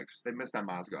contracts. They missed that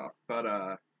Mozgov,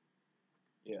 but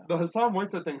Yeah. the Hassan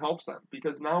Whiteside thing helps them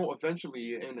because now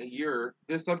eventually in a year,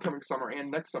 this upcoming summer and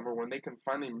next summer, when they can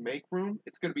finally make room,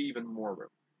 it's gonna be even more room.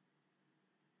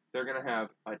 They're gonna have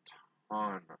a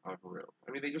ton of room.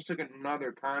 I mean, they just took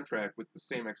another contract with the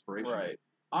same expiration Right. date.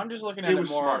 I'm just looking It at it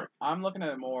was more. smart. I'm looking at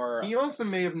it more He also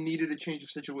may have needed a change of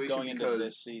situation going into because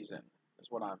this season. Is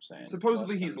what I'm saying.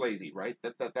 supposedly less he's than- lazy, right?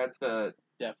 That's the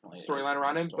Definitely is storyline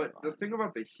around the him. But the storyline. thing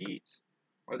about the Heat,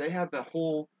 or they have the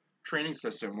whole training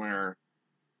system where,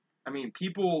 I mean,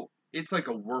 people, it's like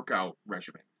a workout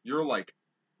regimen. You're like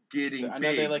getting I know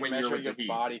they big like when you're measure with your the Heat.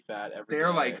 body fat every They're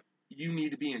day. like, you need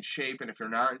to be in shape, and if you're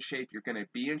not in shape, you're gonna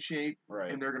be in shape, Right.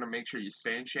 and they're gonna make sure you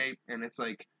stay in shape. And it's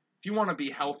like, if you want to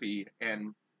be healthy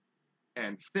and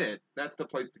fit, that's the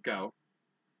place to go.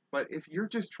 But if you're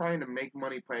just trying to make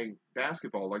money playing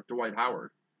basketball like Dwight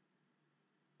Howard,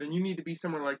 then you need to be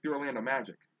somewhere like the Orlando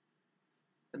Magic.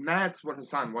 And that's what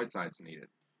Hassan Whiteside's needed.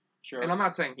 Sure. And I'm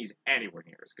not saying he's anywhere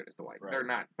near as good as Dwight. Right. They're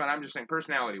not. But I'm just saying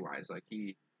personality-wise, like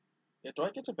he... Yeah,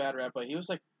 Dwight gets a bad rap, but he was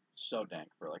like so dank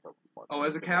for like a. Oh,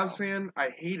 as a good Cavs while. fan, I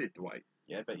hated Dwight.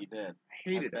 Yeah, I bet you did. I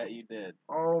hated I bet him. you did.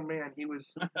 Oh, man, he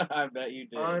was I bet you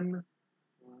did.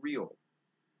 unreal.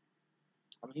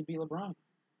 I mean, he beat LeBron.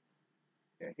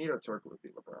 Yeah, Hito Turk would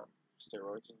beat LeBron.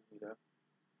 Steroids and Hito.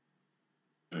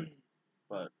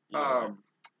 But yeah.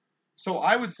 So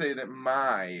I would say that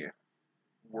my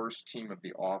worst team of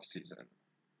the offseason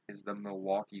is the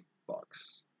Milwaukee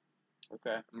Bucks.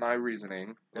 Okay. My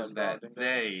reasoning is that Brogdon.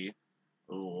 they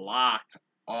locked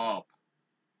up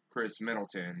Chris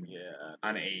Middleton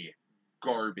on a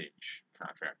garbage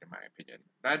contract, in my opinion.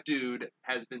 That dude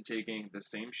has been taking the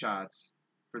same shots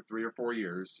for 3 or 4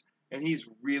 years, and he's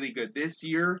really good. This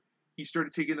year, he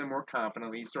started taking them more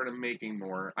confidently. He started making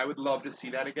more. I would love to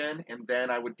see that again, and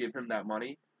then I would give him that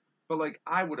money. But, like,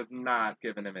 I would have not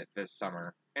given him it this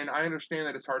summer. And I understand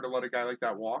that it's hard to let a guy like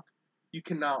that walk. You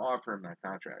cannot offer him that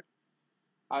contract.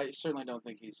 I certainly don't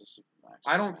think he's a supermax.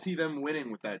 I don't see them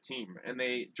winning with that team. And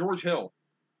the George Hill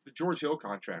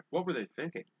contract, what were they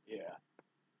thinking? Yeah.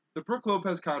 The Brook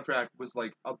Lopez contract was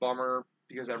like a bummer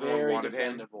because everyone wanted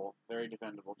him. Very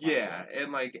defendable. Yeah,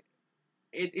 and like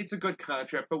it's a good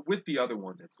contract, but with the other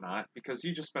ones it's not because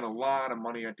you just spent a lot of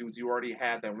money on dudes you already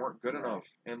had that weren't good enough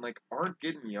and like aren't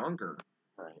getting younger.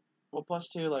 Right. Well, plus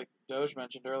too, like Doge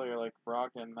mentioned earlier, like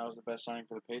Brogdon, that was the best signing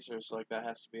for the Pacers. So like that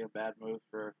has to be a bad move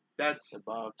for That's the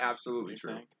Bucks. absolutely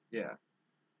true. Think? Yeah.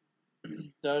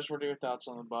 Doge, what are your thoughts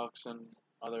on the Bucks and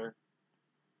other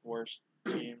worst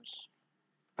teams?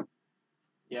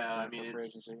 Yeah, I mean, free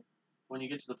it's agency? when you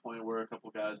get to the point where a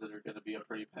couple guys that are going to be a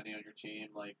pretty penny on your team,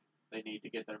 like they need to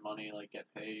get their money, like get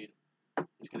paid.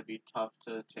 It's going to be tough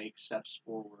to take steps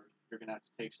forward. You're going to have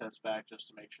to take steps back just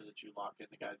to make sure that you lock in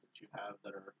the guys that you have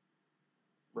that are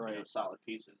solid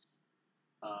pieces.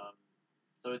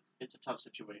 So it's a tough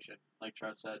situation. Like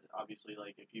Trev said, obviously,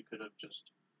 like if you could have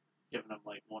just given him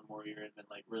like one more year and then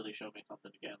like really show me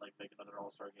something again, like make another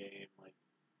All-Star game, like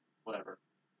whatever.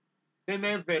 They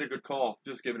may have made a good call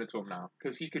just giving it to him now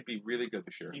because he could be really good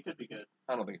this year. He could be good.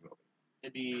 I don't think he will be.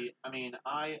 It'd be. I mean,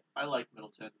 I like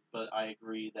Middleton, but I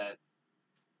agree that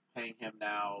paying him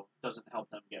now doesn't help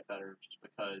them get better just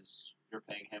because you're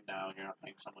paying him now and you're not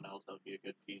paying someone else that would be a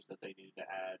good piece that they needed to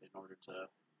add in order to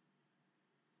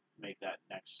make that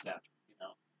next step, you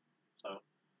know. So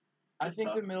I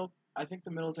think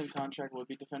the Middleton contract would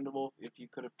be defendable if you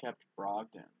could have kept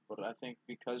Brogdon, but I think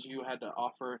because you had to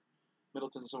offer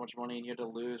Middleton so much money and you had to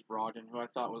lose Brogdon, who I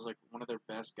thought was like one of their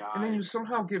best guys. And then you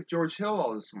somehow give George Hill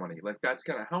all this money. Like that's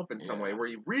gonna help in some way. Where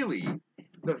you really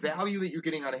the value that you're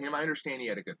getting out of him. I understand he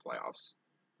had a good playoffs.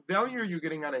 The value you're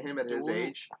getting out of him at his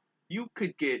age, you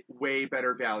could get way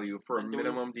better value for a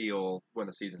minimum deal when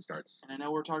the season starts. And I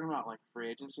know we're talking about like free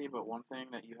agency, but one thing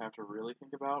that you have to really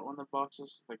think about when the Bucks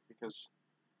is like because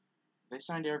they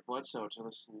signed Eric Bledsoe to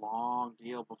this long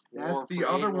deal before. That's the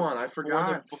other one. I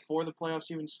forgot. Before the playoffs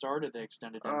even started, they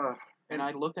extended him. And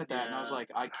I looked at that and I was like,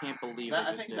 I can't believe that, they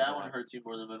I just think did that one hurts you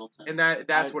more than Middleton. And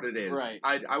that's what it is. Right.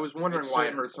 I was wondering why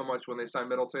it hurt so much when they signed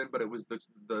Middleton, but it was the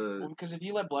well, because if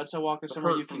you let Bledsoe walk this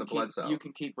summer, you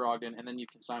can keep Brogdon, and then you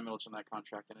can sign Middleton that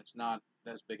contract, and it's not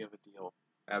as big of a deal.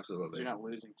 Absolutely. You're not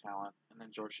losing talent, and then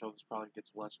George Hill probably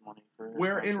gets less money for his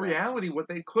Where contract. in reality, what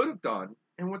they could have done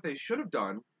and what they should have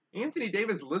done, Anthony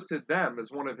Davis listed them as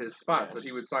one of his spots that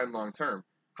he would sign long term.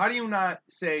 How do you not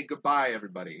say goodbye,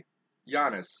 everybody?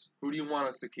 Giannis, who do you want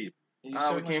us to keep? We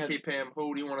can't keep him.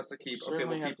 Who do you want us to keep? Okay,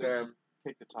 we'll keep them.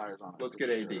 kick the tires on it. Let's for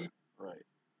get sure. AD. Right.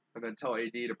 And then tell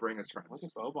AD to bring his friends. Look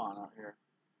at Boban out here.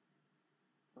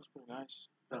 That's pretty nice.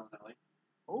 Bellinelli.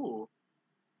 Ooh.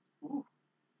 Ooh.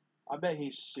 I bet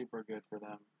he's super good for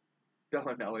them.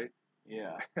 Bellinelli.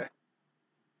 Yeah.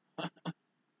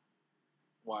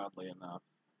 Wildly enough.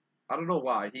 I don't know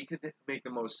why. He could make the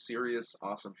most serious,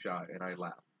 awesome shot, and I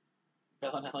laugh.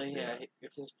 Bellinelli, Yeah.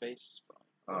 if his face is funny.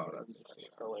 Oh, that's just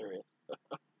hilarious.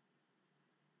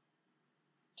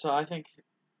 So I think,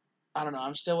 I don't know,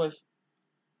 I'm still with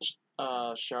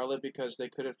Charlotte because they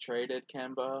could have traded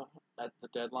Kemba at the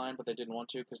deadline, but they didn't want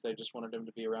to because they just wanted him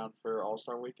to be around for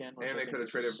All-Star Weekend. And they could have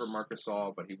traded for Marc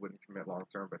Gasol, but he wouldn't commit long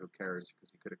term, but who cares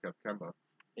because he could have kept Kemba.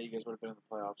 Yeah, you guys would have been in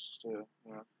the playoffs too.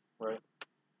 Yeah, right.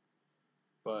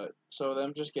 But so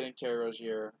them just getting Terry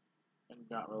Rozier and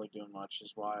not really doing much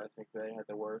is why I think they had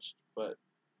the worst. But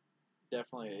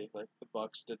definitely, like the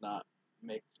Bucks did not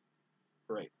make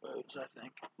great moves. I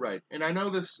think. Right. And I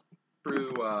know this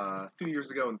through 2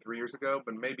 years ago and 3 years ago,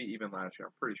 but maybe even last year,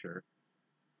 I'm pretty sure.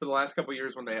 For the last couple of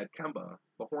years when they had Kemba,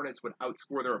 the Hornets would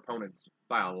outscore their opponents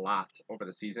by a lot over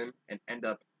the season and end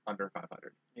up under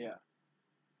 500. Yeah.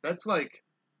 That's like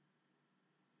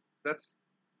that's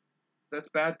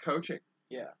bad coaching.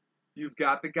 Yeah. You've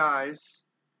got the guys,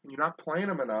 and you're not playing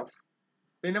them enough.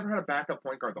 They never had a backup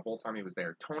point guard the whole time he was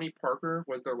there. Tony Parker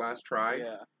was their last try,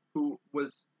 Yeah. who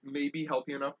was maybe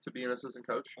healthy enough to be an assistant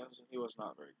coach. He was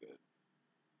not very good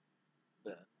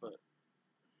then, but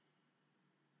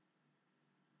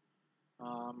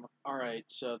all right,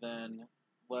 so then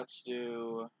let's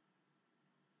do.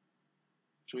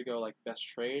 Should we go like best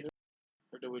trade,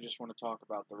 or do we just want to talk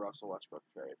about the Russell Westbrook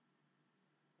trade,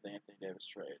 the Anthony Davis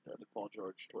trade, or the Paul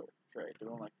George trade? Do we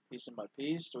want like piece by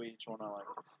piece? Do we each want to like?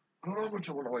 I don't know how much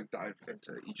I want to like dive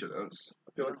into each of those.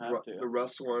 I feel You don't like have to. the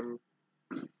Russ one,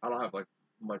 I don't have like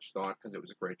much thought because it was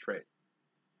a great trade.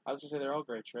 I was gonna say they're all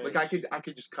great trades. Like I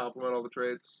could just compliment all the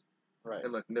trades Right.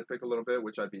 and like nitpick a little bit,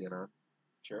 which I'd be in on.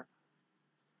 Sure.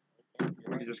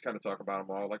 We can just kind of talk about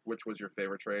them all. Like, which was your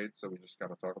favorite trade? So we just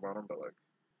kind of talk about them, but like.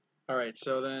 All right.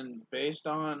 So then, based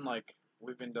on like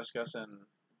we've been discussing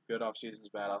good off seasons,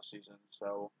 bad off seasons.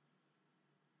 So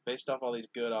based off all these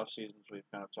good off seasons we've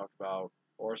kind of talked about,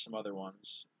 or some other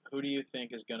ones, who do you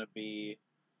think is going to be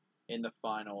in the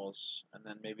finals? And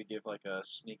then maybe give like a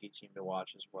sneaky team to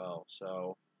watch as well.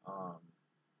 So,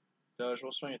 Doge,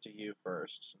 we'll swing it to you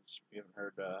first since we haven't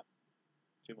heard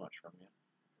too much from you.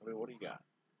 What do you got?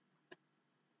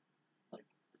 Like,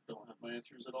 don't have my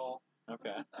answers at all.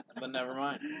 Okay, then never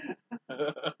mind.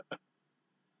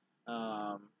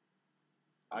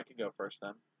 I could go first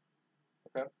then.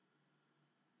 Okay.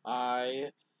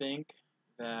 I think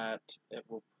that it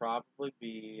will probably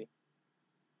be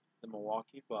the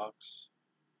Milwaukee Bucks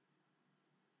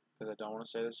because I don't want to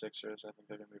say the Sixers. I think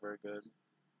they're going to be very good,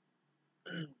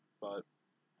 but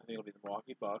I think it'll be the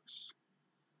Milwaukee Bucks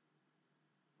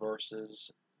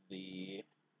versus the.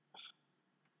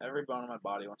 Every bone in my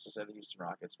body wants to say the Houston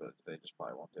Rockets, but they just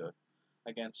probably won't do it.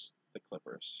 Against the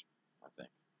Clippers, I think.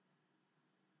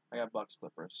 I got Bucks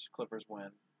Clippers. Clippers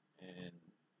win in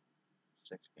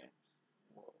 6 games.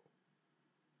 Whoa.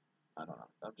 I don't know.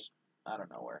 I'm just out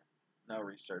of nowhere. No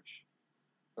research.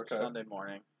 Okay. Sunday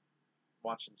morning,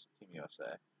 watching Team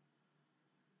USA.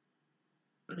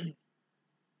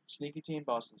 Sneaky team,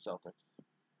 Boston Celtics.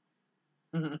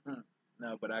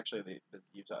 No, but actually the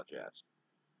Utah Jazz.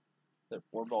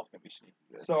 We're both going to be sneaky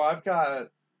good. So I've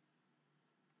got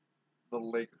the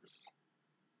Lakers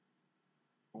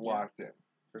locked in.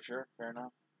 For sure, fair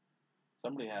enough.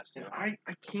 Somebody has to. And I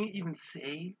can't even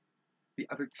say the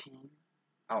other team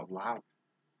out loud,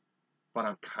 but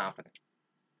I'm confident.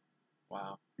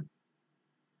 Wow.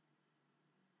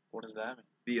 What does that mean?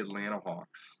 The Atlanta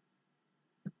Hawks.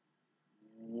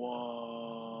 Whoa.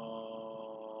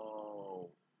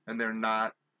 And they're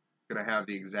not going to have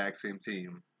the exact same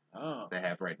team they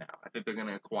have right now. I think they're going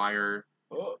to acquire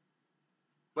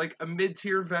like a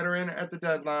mid-tier veteran at the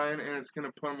deadline, and it's going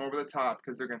to put them over the top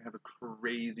because they're going to have a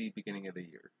crazy beginning of the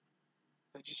year.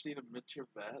 They just need a mid-tier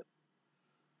vet?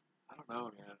 I don't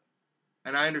know, man.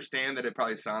 And I understand that it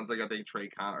probably sounds like I think Trey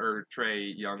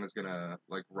Young is going to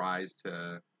like rise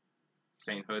to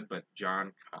sainthood, but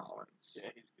John Collins Yeah,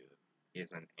 he's good.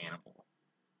 is an animal.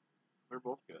 They're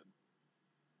both good.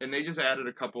 And they just added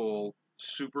a couple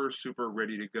super, super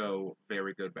ready to go,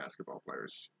 very good basketball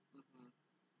players. Mm-hmm.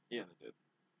 Yeah, they did.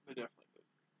 They definitely did.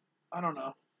 I don't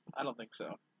know. I don't think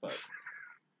so, but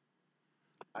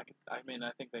I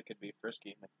think they could be frisky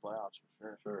in the playoffs for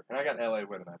sure. Sure. And I got LA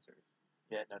winning that series.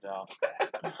 Yeah, no doubt.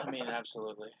 I mean,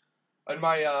 absolutely. And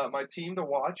my team to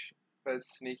watch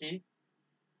that's sneaky.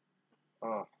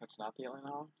 Oh, That's not the Atlanta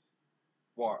Hawks?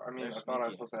 Well, I mean, They're I thought I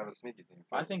was sneaky. supposed to have a sneaky team.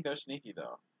 I think they're sneaky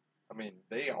though. I mean,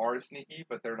 they are sneaky,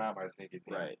 but they're not my sneaky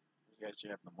team. Right. You guys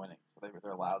should have them winning, so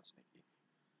they're loud sneaky.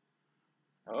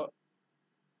 Oh,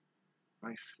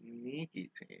 My sneaky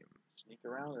team sneak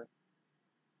around it.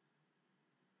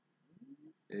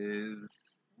 is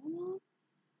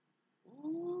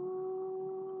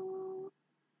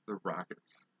the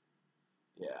Rockets.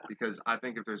 Yeah. Because I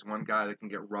think if there's one guy that can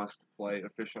get Russ to play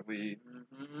efficiently,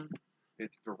 Mm-hmm.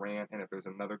 it's Durant, and if there's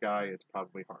another guy, it's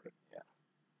probably Harden.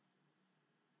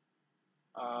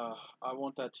 I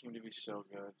want that team to be so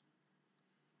good.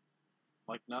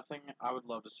 Like nothing. I would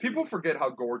love to see. People forget how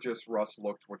gorgeous Russ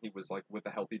looked when he was like with a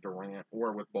healthy Durant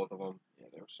or with both of them. Yeah,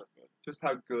 they were so good. Just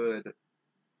how good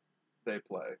they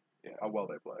play. Yeah. How well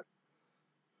they play.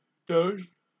 Doge,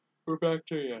 we're back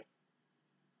to you.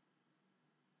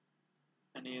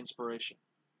 Any inspiration?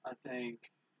 I think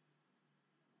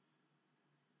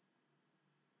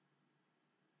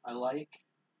I like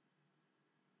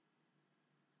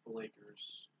the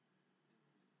Lakers.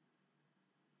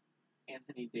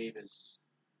 Anthony Davis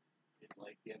is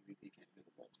like the MVP candidate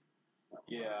of that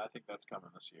team. Yeah, I think that's coming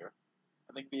this year.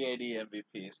 I think the AD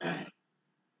MVP is coming.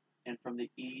 And from the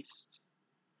East,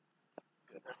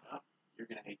 you're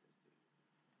gonna hate this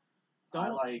team. I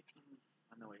Don't- like,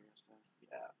 I know what you're gonna say.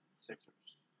 yeah,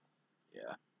 Sixers.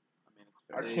 Yeah. I mean, it's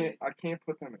very. I can't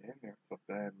put them in there until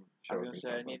Ben I was shows gonna me say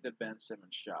I something. need the Ben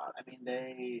Simmons shot. I mean,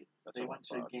 they That's they all went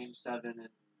to bugs. Game 7 and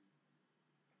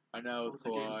I know what with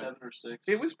was it, Game Kawhi. 7 or 6?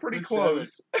 It was pretty Game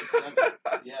close.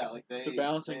 Yeah, like they The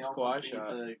bouncing they almost Kawhi beat shot.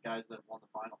 the guys that won the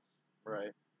finals.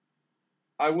 Right.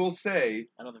 I will say,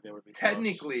 I don't think they would be.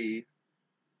 technically,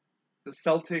 the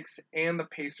Celtics and the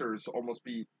Pacers almost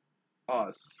beat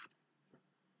us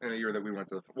in the year that we went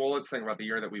to the... Well, let's think about the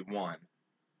year that we won.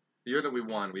 The year that we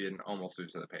won, we didn't almost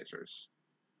lose to the Pacers.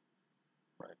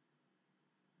 Right.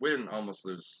 We didn't almost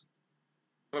lose.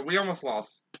 But we almost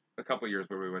lost a couple years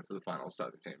where we went to the finals to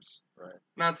other teams. Right.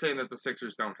 Not saying that the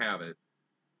Sixers don't have it,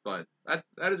 but that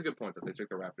is a good point that they took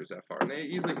the Raptors that far. And they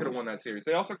easily could have won that series.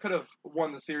 They also could have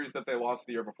won the series that they lost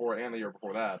the year before and the year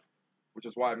before that, which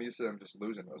is why I'm used to them just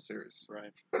losing those series.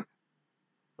 Right.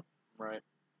 Right.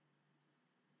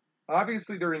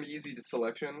 Obviously, they're an easy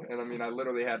selection, and I mean, I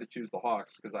literally had to choose the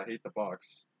Hawks because I hate the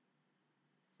Bucks.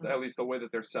 At least the way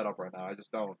that they're set up right now, I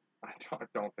just don't. I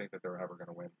don't think that they're ever going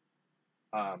to win.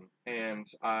 And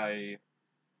I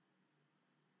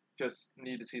just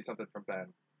need to see something from Ben,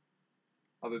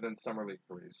 other than summer league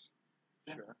threes.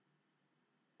 Sure.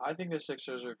 I think the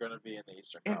Sixers are going to be in the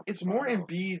Eastern And Conference. it's more Finals.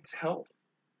 Embiid's health.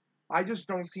 I just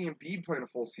don't see Embiid playing a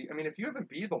full season. I mean, if you have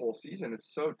Embiid the whole season, it's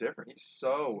so different.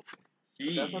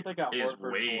 But that's what they got is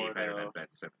Horford way for, better than though. Ben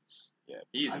Simmons. Yeah.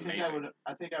 He's I think amazing.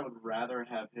 I think I would rather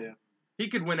have him He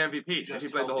could win MVP if just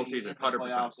he played the whole healthy season, in the 100%.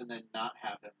 playoffs and then not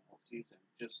have him the whole season.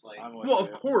 Just like I'm with Well, you.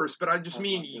 of course, but I just Have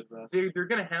mean one good rest. they're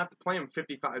going to have to play him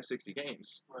 55, 60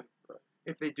 games. Right.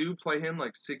 If they do play him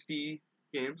like 60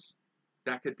 games,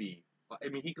 that could be. I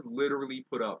mean, he could literally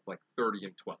put up like 30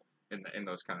 and 12 in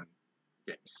those kind of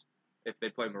games. If they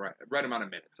play him the right amount of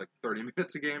minutes, like 30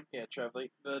 minutes a game. Yeah, Trev, like,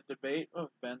 the debate of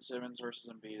Ben Simmons versus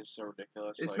Embiid is so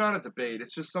ridiculous. It's like, not a debate.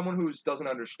 It's just someone who doesn't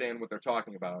understand what they're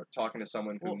talking about, talking to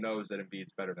someone who Well, knows that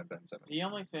Embiid's better than Ben Simmons. The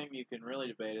only thing you can really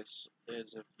debate is if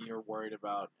you're worried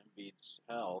about Embiid's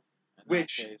health. In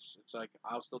Which- that case, it's like,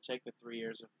 I'll still take the 3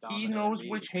 years of He dominant knows Embiid.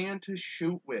 which hand to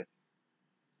shoot with.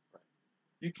 Right.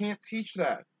 You can't teach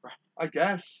that. Right. I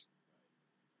guess.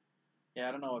 Yeah,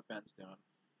 I don't know what Ben's doing.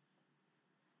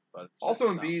 But it's Also,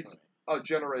 it's not Embiid's for me. a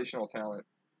generational talent.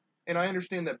 And I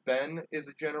understand that Ben is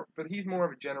but he's more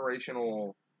of a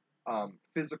generational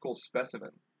physical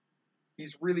specimen.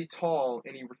 He's really tall,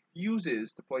 and he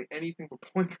refuses to play anything but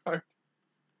point guard.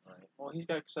 Right. Well, he's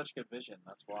got such good vision.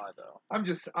 That's why, though.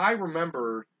 I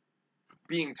remember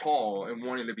being tall and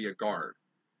wanting to be a guard.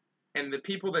 And the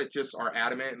people that just are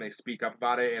adamant and they speak up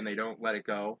about it and they don't let it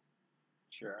go,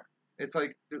 Sure. it's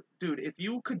like, dude, if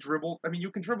you could dribble, I mean,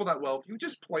 you can dribble that well. If you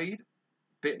just played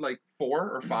like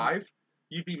 4 or 5,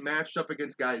 you'd be matched up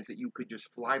against guys that you could just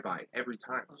fly by every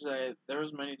time. I'll say there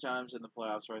was many times in the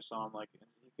playoffs where I saw him, like,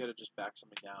 he could have just backed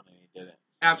somebody down and he didn't. So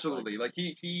Absolutely. Like,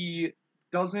 he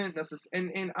doesn't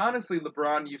necessarily... And honestly,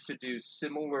 LeBron used to do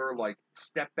similar, like,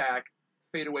 step back,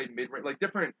 fadeaway mid-range, like,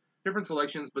 different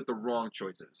selections, but the wrong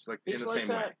choices, like, in the same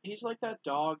way. He's like that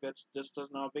dog that just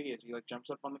doesn't know how big he is. He, like, jumps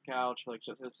up on the couch, like,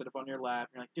 just sit up on your lap.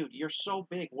 And you're like, dude, you're so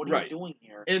big. What are Right. you doing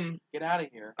here? And Get out of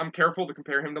here. I'm careful to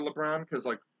compare him to LeBron, because,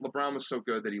 like, LeBron was so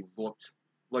good that he looked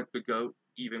like the GOAT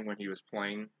even when he was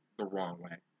playing the wrong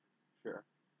way. Sure.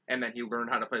 And then he learned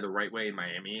how to play the right way in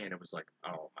Miami, and it was like,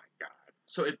 oh my God.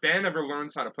 So if Ben ever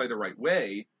learns how to play the right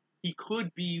way, he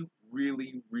could be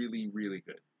really, really, really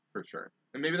good for sure.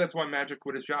 And maybe that's why Magic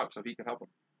quit his job so he could help him.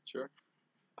 Sure.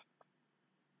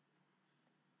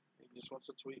 He just wants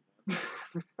to tweet,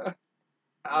 man.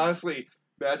 Honestly,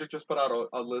 Magic just put out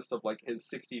a list of like his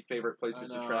 60 favorite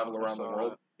places I know, to travel I around the saw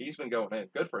world. that. He's been going in.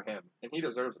 Good for him, and he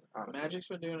deserves it. Honestly, Magic's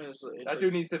been doing his. that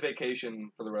dude needs to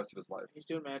vacation for the rest of his life. He's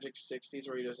doing Magic 60s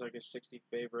where he does like his 60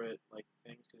 favorite like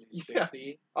things because he's Yeah.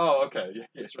 60. Oh, okay. Yeah.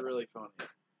 It's really funny.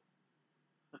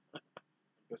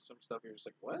 There's some stuff you're just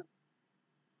like, what?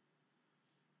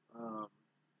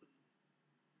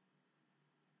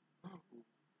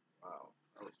 Wow,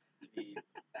 that was deep.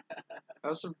 That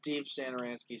was some deep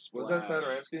Satoransky splash. Was that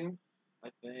Satoransky? I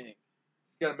think.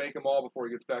 He's got to make them all before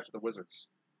he gets back to the Wizards.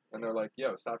 And they're like,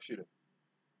 yo, stop shooting.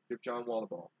 Give John Wall the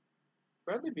ball.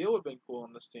 Bradley Beal would have been cool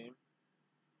on this team.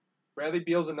 Bradley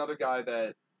Beal's another guy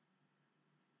that,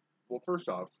 well, first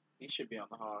off, He should be on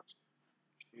the Hawks.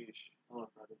 Sheesh. I love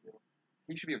Bradley Beal.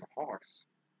 he should be in the Hawks.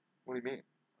 What do you mean?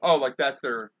 Oh, like that's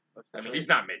their. That's the I mean, trade. he's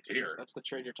not mid-tier. That's the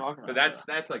trade you're talking But about.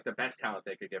 that's like the best talent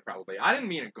they could get probably. I didn't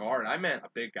mean a guard. I meant a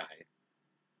big guy.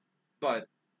 But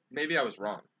maybe I was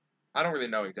wrong. I don't really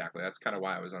know exactly. That's kind of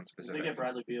why I was If they unspecific. get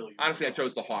Bradley Beal, Honestly, I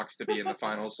chose the Hawks to be in the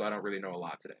finals, so I don't really know a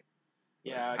lot today.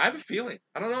 Yeah. I have a feeling.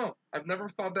 I don't know. I've never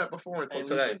thought that before until At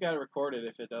least today. we've got it recorded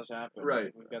if it does happen.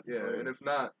 Right. We've got the Yeah, proof. and if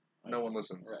not, no one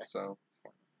listens. Right. So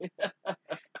I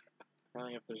don't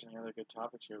think if there's any other good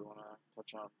topics here we want to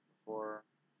touch on before.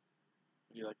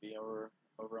 Would you like the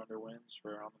over-under wins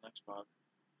for on the next pod?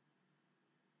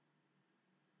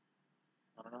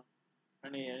 I don't know.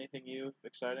 Anything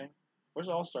exciting? Where's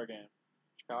the All-Star game?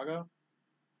 Chicago?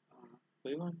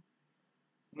 Cleveland?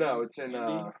 no, it's in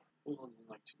Indy? Cleveland's in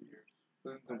like 2 years.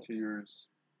 Cleveland's in 2 years.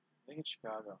 I think it's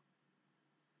Chicago.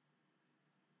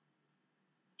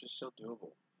 Just so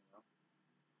doable,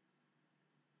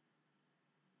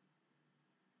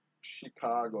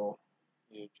 Chicago.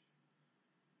 Huge.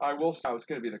 I will say it's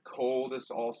going to be the coldest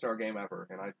All-Star game ever,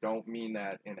 and I don't mean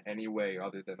that in any way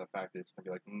other than the fact that it's going to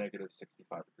be like negative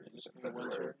 65 degrees It's in gonna be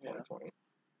February winter, of 2020.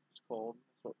 It's cold.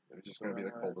 It's just going to be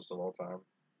the coldest of all time.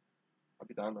 I'll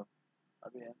be down though.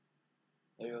 I'd be in.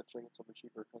 Maybe the tickets will be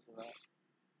cheaper because of that.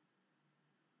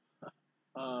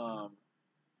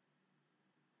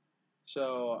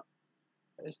 So,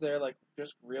 is there like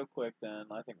just real quick then?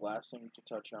 I think last thing to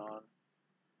touch on.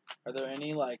 Are there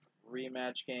any like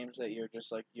rematch games that you're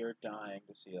just like you're dying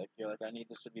to see? Like you're like I need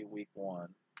this to be week 1.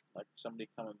 Like somebody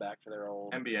coming back to their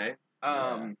old NBA.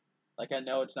 Yeah. Like I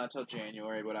know it's not till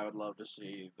January, but I would love to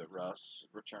see the Russ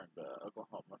return to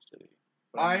Oklahoma City.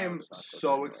 But I know am it's not till so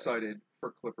January. excited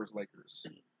for Clippers Lakers.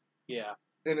 Yeah.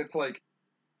 And it's like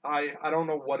I don't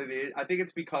know what it is. I think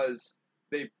it's because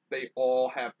they all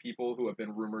have people who have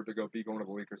been rumored to be going to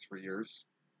the Lakers for years.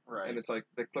 Right. And it's like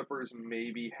the Clippers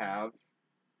maybe have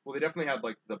they definitely have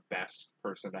like the best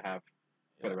person to have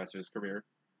for the rest of his career.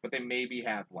 But they maybe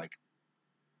have like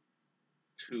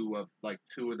two of the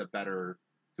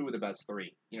best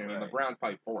 3. You know what I mean? Right. LeBron's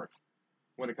probably 4th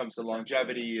when it comes to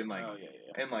longevity and like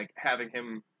and like having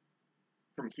him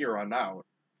from here on out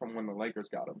from when the Lakers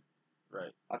got him.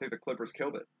 Right. I think the Clippers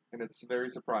killed it, and it's very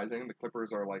surprising. The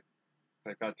Clippers are like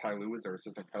they've got Ty Lue as their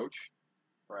assistant coach.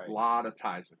 Right. A lot of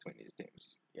ties between these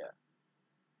teams. Yeah.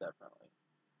 Definitely.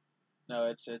 No,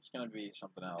 it's going to be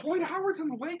something else. Dwight Howard's in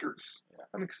the Lakers. Yeah.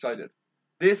 I'm excited.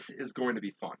 This is going to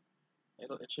be fun. It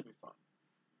should be fun.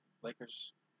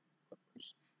 Lakers,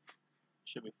 Clippers.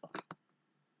 Should be fun.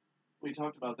 We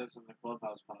talked about this in the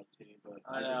Clubhouse pod team, but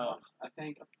I know. I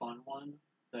think a fun one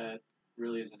that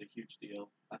really isn't a huge deal,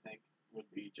 I think, would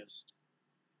be just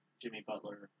Jimmy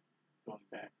Butler going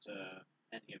back to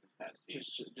any of his past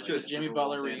teams. Just Jimmy Timberwolves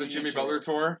Butler and- reunion The Jimmy tour. Butler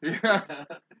tour. Yeah.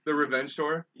 The revenge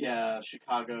tour. Yeah,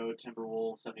 Chicago,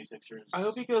 Timberwolves, 76ers. I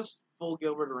hope he goes full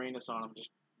Gilbert Arenas on him. Just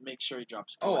make sure he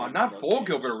drops. Oh, 40 I'm in not those full games.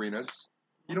 Gilbert Arenas.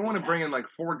 You don't want to bring in like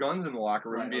 4 guns in the locker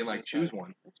room Right, and being I was like, gonna choose say.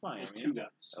 one. It's Miami. There's 2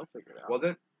 guns. They'll figure it out. Was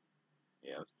it?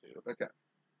 Yeah, it was 2. Okay.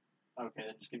 Okay,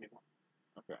 then just give me one.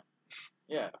 Okay.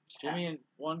 Yeah, Jimmy and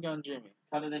 1 gun Jimmy.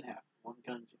 Cut it in half. 1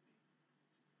 gun Jimmy.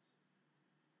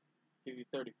 Give you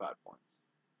 35 points.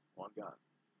 1 gun.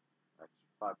 That's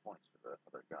 5 points for the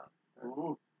other gun.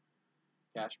 Ooh.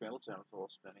 Cash Middleton was a little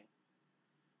spinny.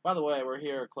 By the way, we're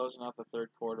here closing out the third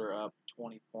quarter up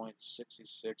 20 points,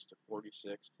 66-46.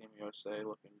 Team USA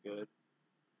looking good.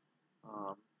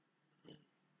 I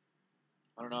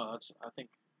don't know. I think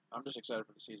I'm just excited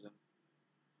for the season.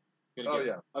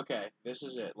 Yeah. Okay, this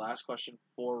is it. Last question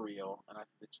for real, and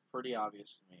it's pretty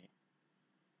obvious to me.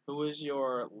 Who is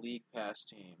your league pass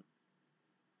team?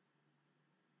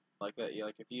 Like that,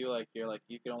 like if you like, you're like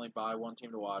you can only buy one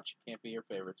team to watch. Can't be your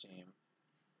favorite team.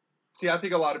 See, I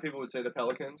think a lot of people would say the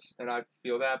Pelicans, and I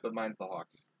feel that, but mine's the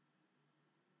Hawks.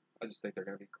 I just think they're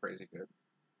going to be crazy good.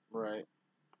 Right.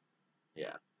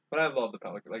 Yeah. But I love the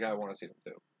Pelicans. Like, I want to see them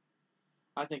too.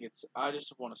 I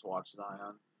just want to watch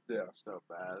Zion. Yeah. So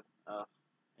bad.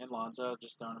 And Lonzo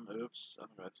just throwing him oops. I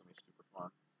think that's going to be super fun.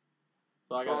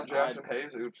 So I Don got Jackson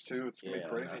Hayes, oops, too. It's going to be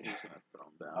crazy. He's going to throw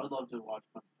him down. I would love to watch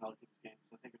a bunch of Pelicans games.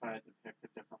 I think if I had to pick a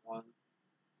different one,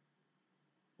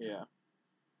 Yeah.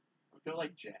 I would go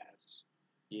like Jazz.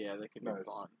 Yeah, they could be Nice.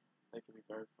 fun. They could be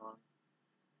very fun.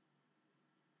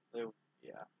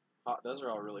 Those are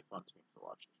all really fun teams to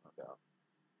watch, there's no doubt.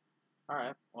 All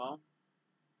right, well,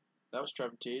 that was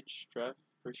Trev Teej. Trev,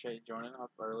 appreciate you joining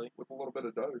up early. With a little bit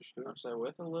of Doge, too. I'm saying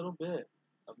with a little bit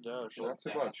of Doge. Not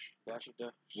too much. Dash of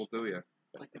Doge. We'll do ya.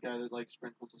 It's like the guy that like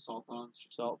sprinkles the salt on.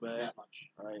 Salt Bay. That much.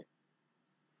 Right.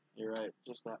 You're right.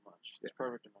 Just that much. It's Yeah.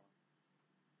 perfect amount.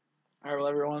 All right, well,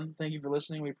 everyone, thank you for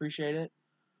listening. We appreciate it.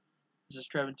 This is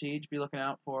Trev Teej. Be looking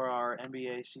out for our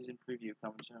NBA season preview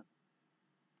coming soon.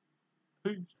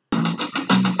 Peace.